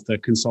get off the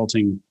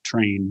consulting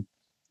train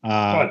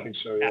I think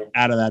so, yeah.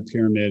 Out of that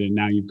pyramid. And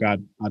now you've got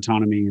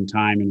autonomy and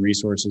time and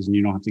resources, and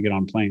you don't have to get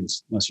on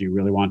planes unless you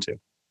really want to.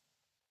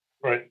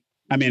 Right.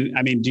 I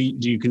mean, do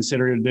you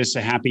consider this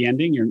a happy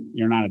ending?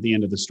 You're not at the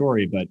end of the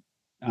story, but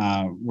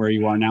where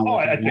you are now. Oh,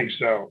 I think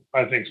so.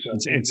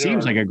 It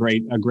seems like a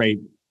great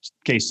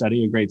case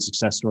study, a great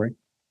success story.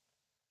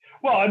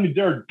 Well, I mean,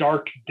 there are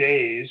dark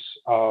days,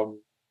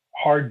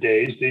 hard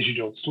days you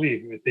don't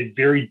sleep. It's a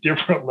very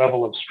different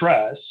level of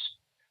stress.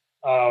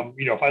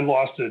 If I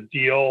lost a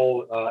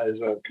deal as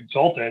a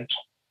consultant,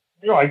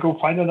 I go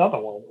find another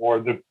one, or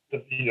but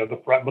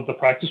the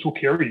practice will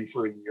carry you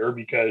for a year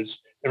because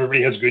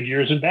everybody has good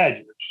years and bad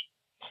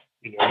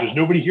years. There's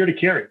nobody here to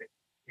carry me.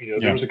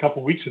 There was a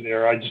couple of weeks in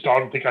there, I just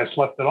don't think I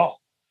slept at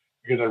all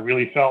because I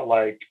really felt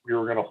like we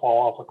were going to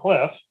fall off a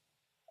cliff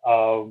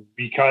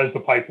because the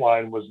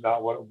pipeline was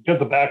because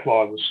the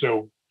backlog was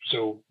so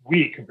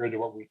weak compared to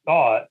what we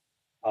thought.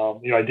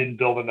 I didn't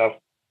build enough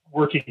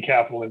working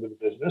capital into the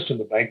business, and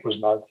the bank was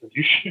not.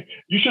 You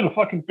should have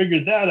fucking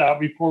figured that out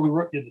before we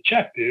wrote you the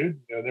check, dude.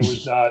 There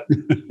was not,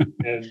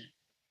 and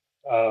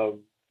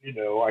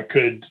I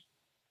could.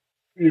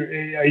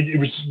 It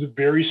was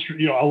very,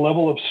 a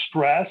level of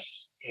stress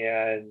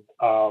and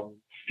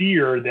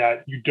fear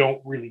that you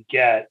don't really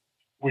get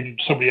when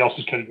somebody else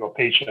is cutting you a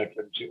paycheck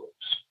every 2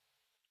 weeks.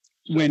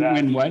 So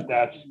when what?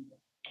 That's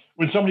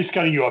when somebody's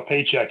cutting you a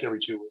paycheck every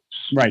 2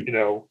 weeks, right?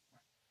 So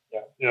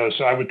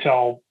I would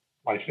tell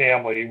my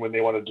family when they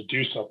wanted to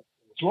do something,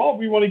 well,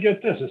 we want to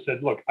get this. I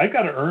said, look, I've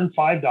got to earn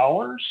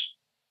 $5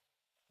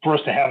 for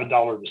us to have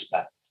 $1 to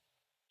spend.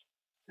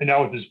 And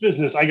now with this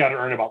business, I got to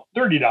earn about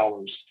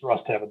 $30 for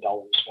us to have $1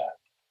 to spend.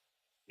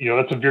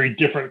 That's a very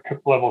different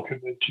level of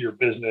commitment to your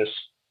business.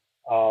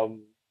 So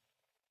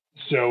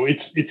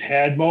it's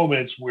had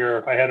moments where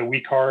if I had a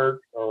weak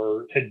heart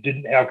or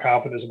didn't have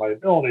confidence in my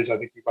abilities, I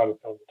think we might have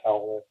thrown the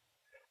towel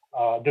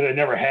in. That I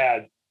never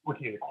had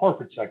working in the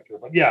corporate sector.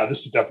 But yeah, this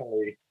is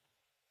definitely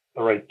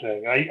the right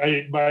thing.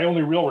 My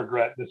only real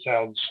regret, this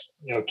sounds,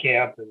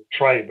 camp and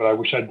trite, but I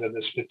wish I'd done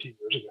this 15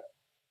 years ago.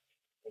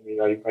 I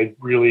mean, I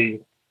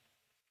really,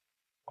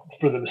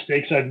 for the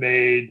mistakes I've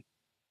made,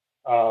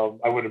 I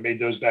would have made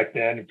those back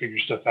then and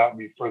figured stuff out and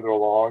be further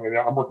along. And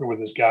I'm working with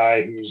this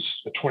guy who's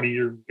a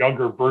 20-year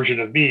younger version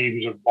of me,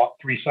 who's bought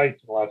 3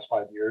 sites in the last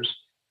 5 years.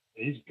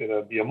 He's going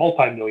to be a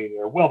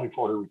multimillionaire well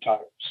before he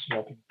retires.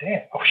 I think,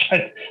 damn, I wish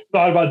I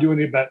thought about doing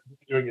it back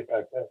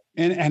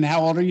then. And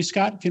how old are you,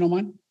 Scott, if you don't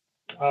mind?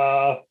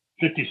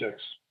 56.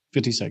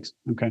 56.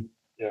 Okay.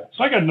 Yeah.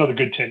 So I got another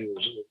good 10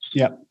 years.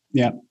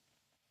 Yeah.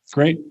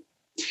 Great.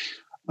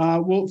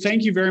 Well,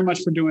 thank you very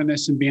much for doing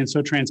this and being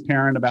so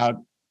transparent about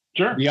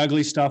the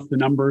ugly stuff, the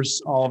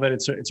numbers, all of it.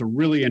 It's a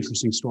really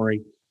interesting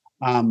story.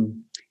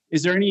 You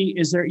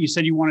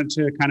said you wanted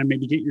to kind of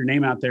maybe get your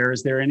name out there.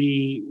 Is there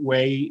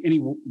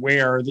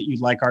anywhere that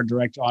you'd like to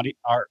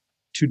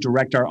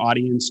direct our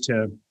audience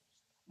to,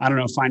 I don't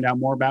know, find out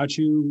more about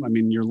you? I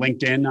mean, your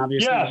LinkedIn,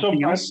 obviously. Yeah, so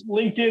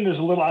LinkedIn is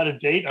a little out of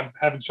date. I'm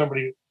having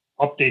somebody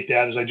update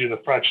that as I do the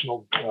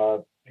fractional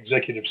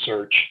executive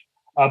search.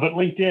 But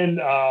LinkedIn,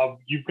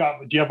 do you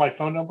have my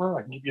phone number?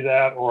 I can give you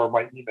that, or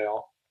my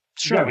email.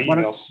 Sure. My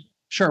emails.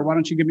 Sure. Why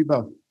don't you give me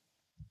both?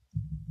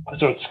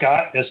 So it's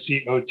Scott,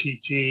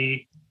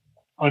 SCOTT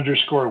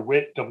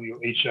 _Witt,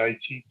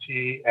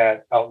 WHITT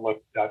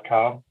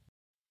 @outlook.com.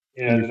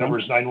 And the number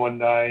is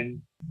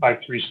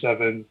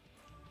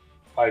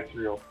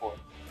 919-537-5304.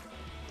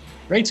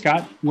 Great,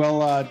 Scott.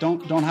 Well,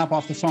 don't hop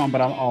off the phone,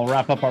 but I'll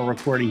wrap up our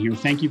recording here.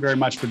 Thank you very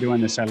much for doing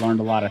this. I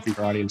learned a lot. I think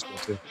our audience will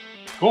too.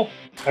 Cool.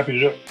 Happy to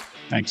do it.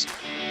 Thanks.